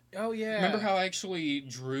on it? Oh, yeah. Remember how I actually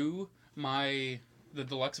drew the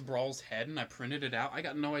Deluxe Brawl's head and I printed it out? I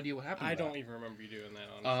got no idea what happened to that. I don't even remember you doing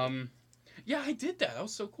that, honestly. Yeah, I did that. That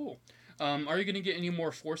was so cool. Are you going to get any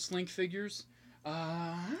more Force Link figures?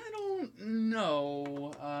 I don't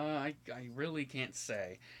know. I really can't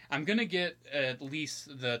say. I'm going to get at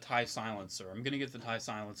least the TIE Silencer. I'm going to get the TIE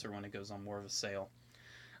Silencer when it goes on more of a sale.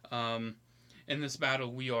 In this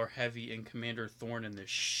battle, we are heavy and Commander Thorn in this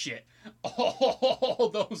shit. Oh,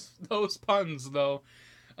 those puns, though.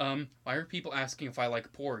 Why are people asking if I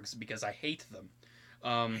like porgs? Because I hate them.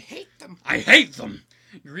 I hate them. I hate them!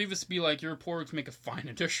 Grievous be like, your porgs make a fine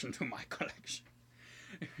addition to my collection.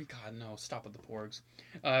 God, no. Stop with the porgs.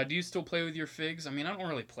 Do you still play with your figs? I mean, I don't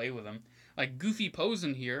really play with them. Like, Goofy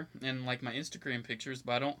posing here, and, like, my Instagram pictures,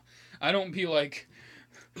 but I don't be like,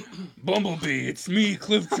 Bumblebee, it's me,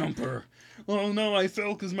 Cliffjumper. Oh, no, I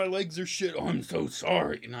fell because my legs are shit. Oh, I'm so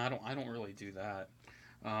sorry. No, I don't really do that.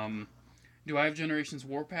 Do I have Generations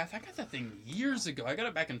Warpath? I got that thing years ago. I got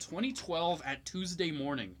it back in 2012 at Tuesday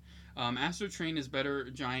morning. Astro Train is better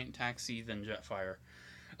giant taxi than Jetfire.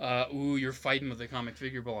 Ooh, you're fighting with the comic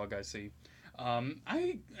figure blog, I see.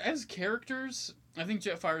 As characters, I think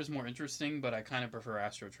Jetfire is more interesting, but I kind of prefer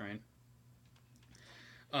Astro Train.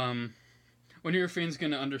 When are your fans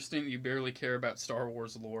going to understand that you barely care about Star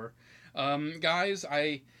Wars lore? Guys,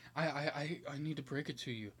 I need to break it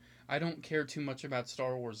to you. I don't care too much about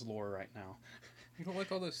Star Wars lore right now. You don't like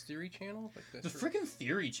all those theory channels? The freaking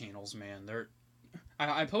theory channels, man.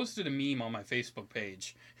 I posted a meme on my Facebook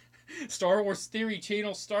page. Star Wars Theory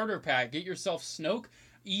Channel Starter Pack. Get yourself Snoke,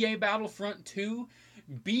 EA Battlefront 2,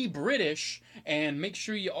 be British, and make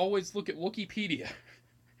sure you always look at Wikipedia.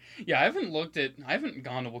 Yeah, I haven't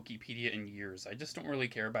gone to Wikipedia in years. I just don't really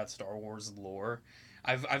care about Star Wars lore.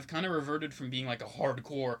 I've kind of reverted from being like a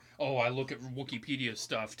hardcore, I look at Wikipedia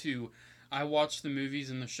stuff, to I watch the movies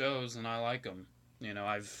and the shows and I like them. You know,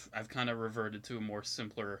 I've kind of reverted to a more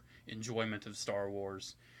simpler enjoyment of Star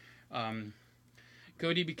Wars.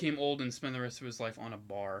 Cody became old and spent the rest of his life on a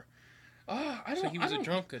bar. So he was a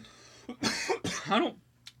drunkard. I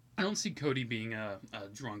don't see Cody being a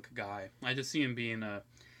drunk guy. I just see him being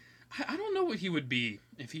I don't know what he would be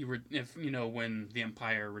if when the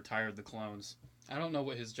Empire retired the clones. I don't know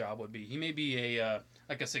what his job would be. He may be a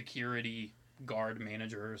security guard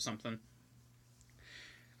manager or something.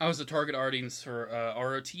 I was a target audience for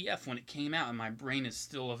ROTF when it came out, and my brain is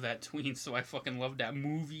still of that tween, so I fucking loved that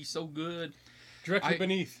movie so good. Directly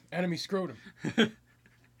beneath enemy scrotum.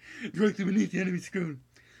 Directly beneath the enemy scrotum.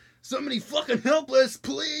 Somebody fucking help us,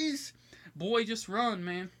 please! Boy, just run,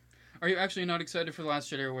 man. Are you actually not excited for The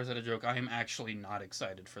Last Jedi, or was that a joke? I am actually not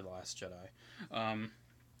excited for The Last Jedi.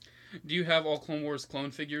 Do you have all Clone Wars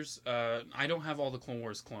clone figures? I don't have all the Clone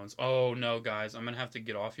Wars clones. Oh, no, guys. I'm going to have to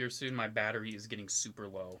get off here soon. My battery is getting super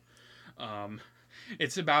low.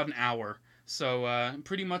 It's about an hour. So,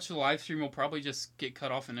 pretty much the live stream will probably just get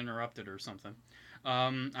cut off and interrupted or something.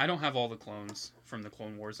 I don't have all the clones from the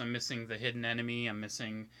Clone Wars. I'm missing the Hidden Enemy. I'm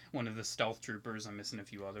missing one of the Stealth Troopers. I'm missing a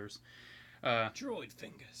few others. Droid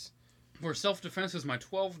fingers. For self-defense is my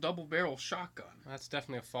 12 double-barrel shotgun. That's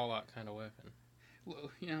definitely a Fallout kind of weapon.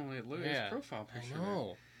 Yeah, look at his profile picture. I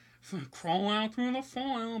know. Crawling out through the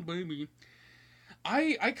file, baby.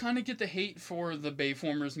 I kind of get the hate for the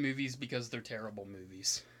Bayformers movies because they're terrible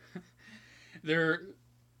movies.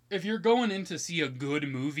 If you're going in to see a good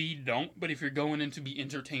movie, don't. But if you're going in to be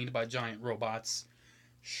entertained by giant robots,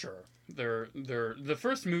 sure. They're the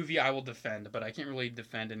first movie I will defend, but I can't really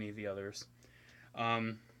defend any of the others.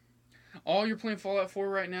 You're playing Fallout 4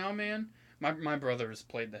 right now, man? My brothers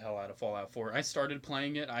played the hell out of Fallout 4. I started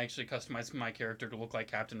playing it. I actually customized my character to look like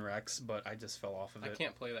Captain Rex, but I just fell off of it. I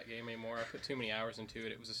can't play that game anymore. I put too many hours into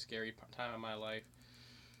it. It was a scary time of my life.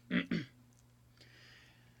 You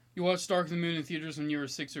watched Dark of the Moon in theaters when you were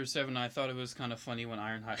 6 or 7. I thought it was kind of funny when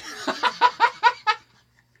Ironhide...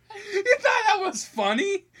 You thought that was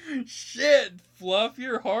funny? Shit, Fluff,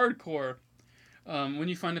 you're hardcore. When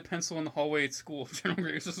you find a pencil in the hallway at school,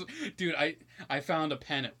 dude, I found a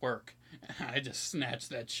pen at work. I just snatched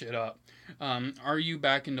that shit up. Are you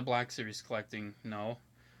back into Black Series collecting? No,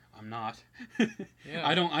 I'm not. Yeah.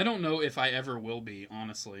 I don't know if I ever will be,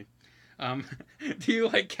 honestly. Do you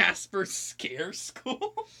like Casper Scare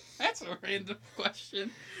School? That's a random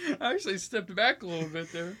question. I actually stepped back a little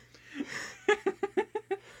bit there.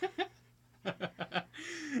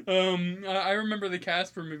 I remember the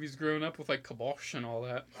Casper movies growing up with like Kabosh and all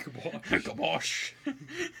that. Kabosh.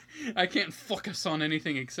 I can't focus on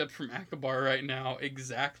anything except from Akabar right now.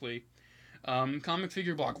 Exactly. Comic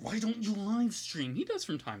Figure Blog. Why don't you live stream? He does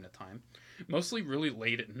from time to time. Mostly really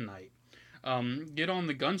late at night. Get on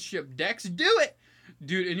the gunship decks. Do it!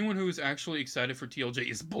 Dude, anyone who is actually excited for TLJ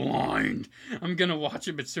is blind. I'm gonna watch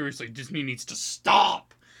it, but seriously, Disney needs to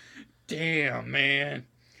stop. Damn, man.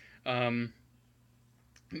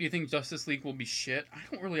 Do you think Justice League will be shit? I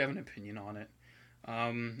don't really have an opinion on it.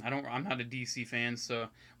 I'm not a DC fan, so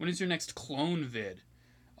when is your next clone vid?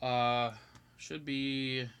 Should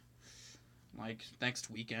be like next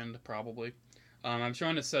weekend, probably. I'm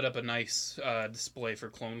trying to set up a nice display for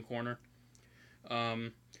Clone Corner.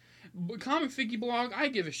 Comic Figgy Blog, I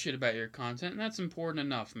give a shit about your content, and that's important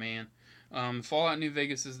enough, man. Fallout New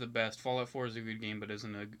Vegas is the best. Fallout 4 is a good game, but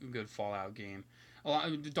isn't a good Fallout game.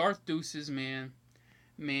 Darth Deuces, man,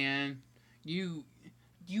 you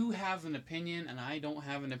have an opinion, and I don't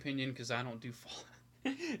have an opinion because I don't do Fallout.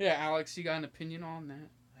 Yeah, Alex, you got an opinion on that?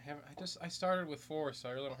 I started with 4, so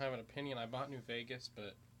I really don't have an opinion. I bought New Vegas,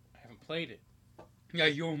 but I haven't played it. Yeah,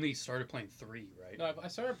 you only started playing 3, right? No, I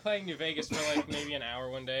started playing New Vegas for like maybe an hour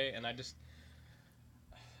one day, and I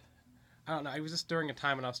don't know. It was just during a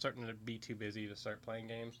time when I was starting to be too busy to start playing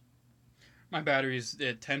games. My battery's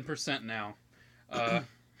at 10% now.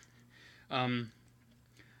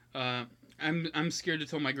 I'm scared to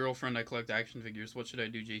tell my girlfriend I collect action figures. What should I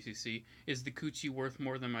do, JCC? Is the coochie worth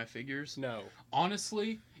more than my figures? No.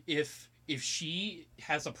 Honestly, if she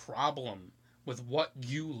has a problem with what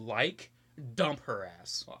you like, dump her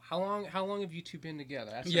ass. Well, how long have you two been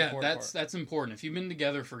together? That's important. If you've been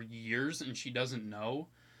together for years and she doesn't know,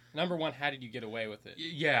 number one, how did you get away with it?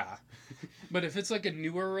 Yeah. But if it's like a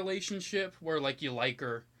newer relationship where like you like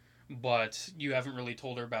her, but you haven't really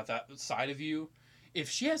told her about that side of you, if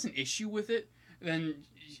she has an issue with it, then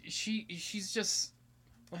she's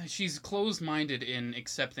closed-minded in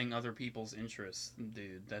accepting other people's interests,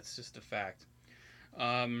 dude. That's just a fact.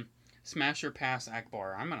 Smash or pass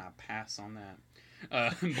Akbar? I'm gonna pass on that.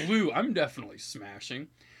 Blue, I'm definitely smashing.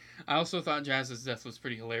 I also thought Jazz's death was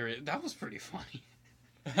pretty hilarious. That was pretty funny.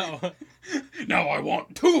 Oh. Now I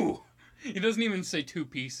want 2! He doesn't even say 2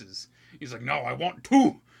 pieces. He's like, no, I want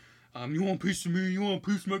 2! You want a piece of me? You want a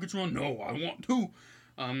piece of Megatron? No, I want two.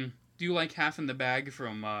 Do you like Half in the Bag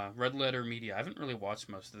from Red Letter Media? I haven't really watched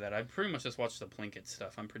most of that. I pretty much just watched the Plinkett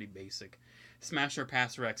stuff. I'm pretty basic. Smash or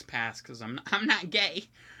Pass Rex? Pass, because I'm not gay.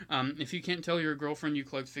 If you can't tell your girlfriend you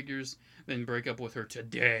collect figures, then break up with her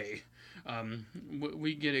today.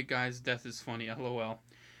 We get it, guys. Death is funny. LOL.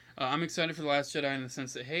 I'm excited for The Last Jedi in the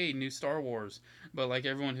sense that, hey, new Star Wars. But like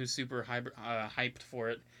everyone who's super hyped for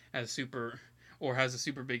it, has a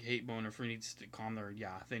super big hate boner for needs to calm their,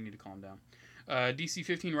 they need to calm down.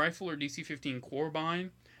 DC-15 rifle or DC-15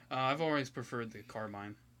 carbine? I've always preferred the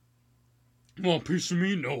carbine. Want a piece of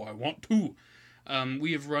me? No, I want two.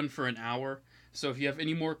 We have run for an hour, so if you have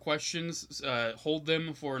any more questions, hold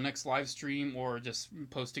them for next live stream or just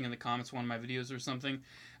posting in the comments one of my videos or something.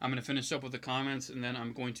 I'm going to finish up with the comments, and then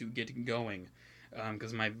I'm going to get going,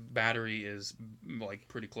 because my battery is like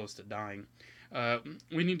pretty close to dying.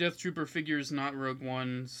 We need Death Trooper figures, not Rogue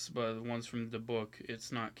Ones, but the ones from the book.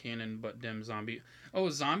 It's not canon, but Dem Zombie. Oh,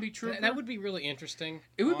 Zombie Trooper? That would be really interesting.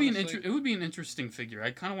 It would be an interesting figure.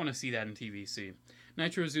 I kind of want to see that in TVC.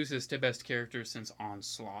 Nitro Zeus is the best character since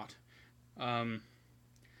Onslaught.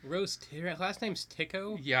 Rose, last name's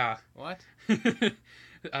Tico? Yeah. What?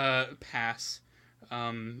 Pass.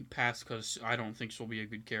 Pass, because I don't think she'll be a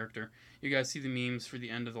good character. You guys see the memes for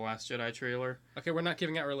the end of The Last Jedi trailer? Okay, we're not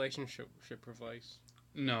giving out relationship advice.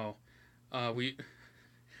 No. No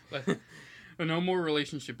more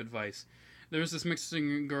relationship advice. There's this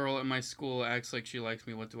Mexican girl at my school that acts like she likes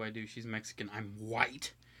me. What do I do? She's Mexican. I'm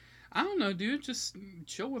white. I don't know, dude. Just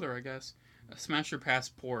chill with her, I guess. Smash her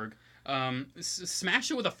past Porg.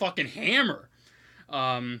 Smash it with a fucking hammer.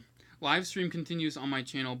 Live stream continues on my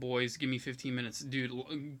channel, boys. Give me 15 minutes. Dude,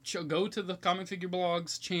 go to the Comic Figure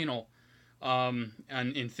Blogs channel. And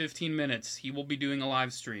in 15 minutes, he will be doing a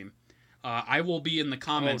live stream. I will be in the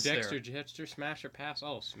comments Dexter, smash or pass?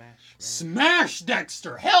 Oh, smash. Smash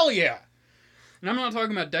Dexter! Hell yeah! And I'm not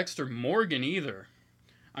talking about Dexter Morgan either.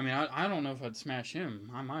 I mean, I don't know if I'd smash him.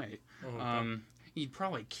 I might. Oh, he'd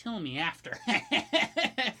probably kill me after.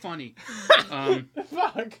 Funny.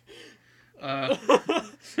 Fuck. I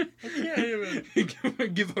can't even.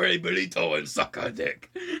 Give her a burrito and suck her dick.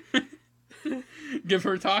 Give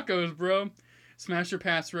her tacos, bro. Smash her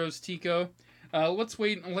past Rose Tico. Let's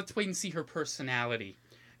wait and see her personality.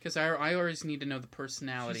 Because I always need to know the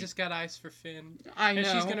personality. She's just got eyes for Finn. I know. And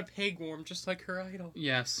she's gonna peg warm just like her idol.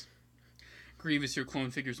 Yes. Grievous, your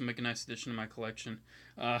clone figures will make a nice addition to my collection.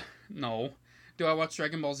 No. Do I watch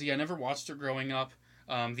Dragon Ball Z? I never watched it growing up.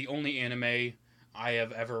 The only anime I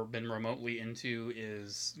have ever been remotely into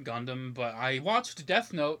is Gundam, but I watched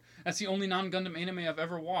Death Note. That's the only non-Gundam anime I've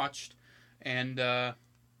ever watched. And,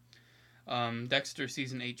 Dexter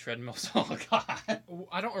Season 8 treadmills. Oh, God.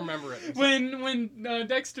 I don't remember it. When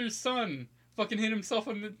Dexter's son fucking hit himself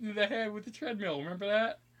in the head with the treadmill. Remember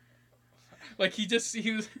that? Like, he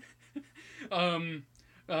was...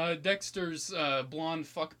 Dexter's blonde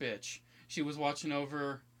fuck bitch. She was watching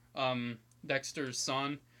over Dexter's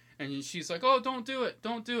son, and she's like, "Oh, don't do it,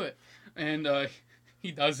 don't do it," and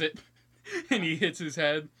he does it, and he hits his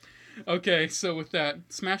head. Okay, so with that,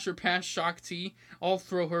 smash or pass Shock T. I'll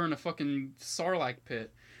throw her in a fucking Sarlacc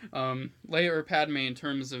pit. Leia or Padme in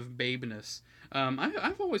terms of babeness.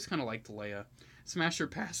 I've always kind of liked Leia. Smash or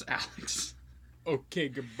pass Alex. Okay,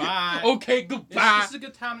 goodbye. Okay, goodbye. This is a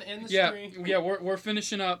good time to end the stream. Yeah, we're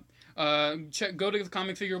finishing up. Go to the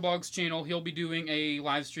Comic Figure Blogs channel. He'll be doing a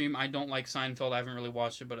live stream. I don't like Seinfeld. I haven't really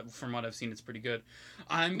watched it, but from what I've seen, it's pretty good.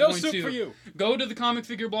 No soup for you. Go to the Comic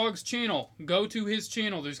Figure Blogs channel. Go to his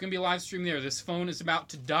channel. There's going to be a live stream there. This phone is about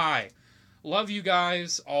to die. Love you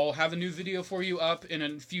guys. I'll have a new video for you up in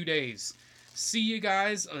a few days. See you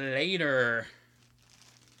guys later.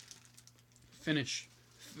 Finish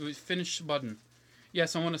button.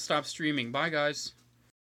 Yes, I want to stop streaming. Bye, guys.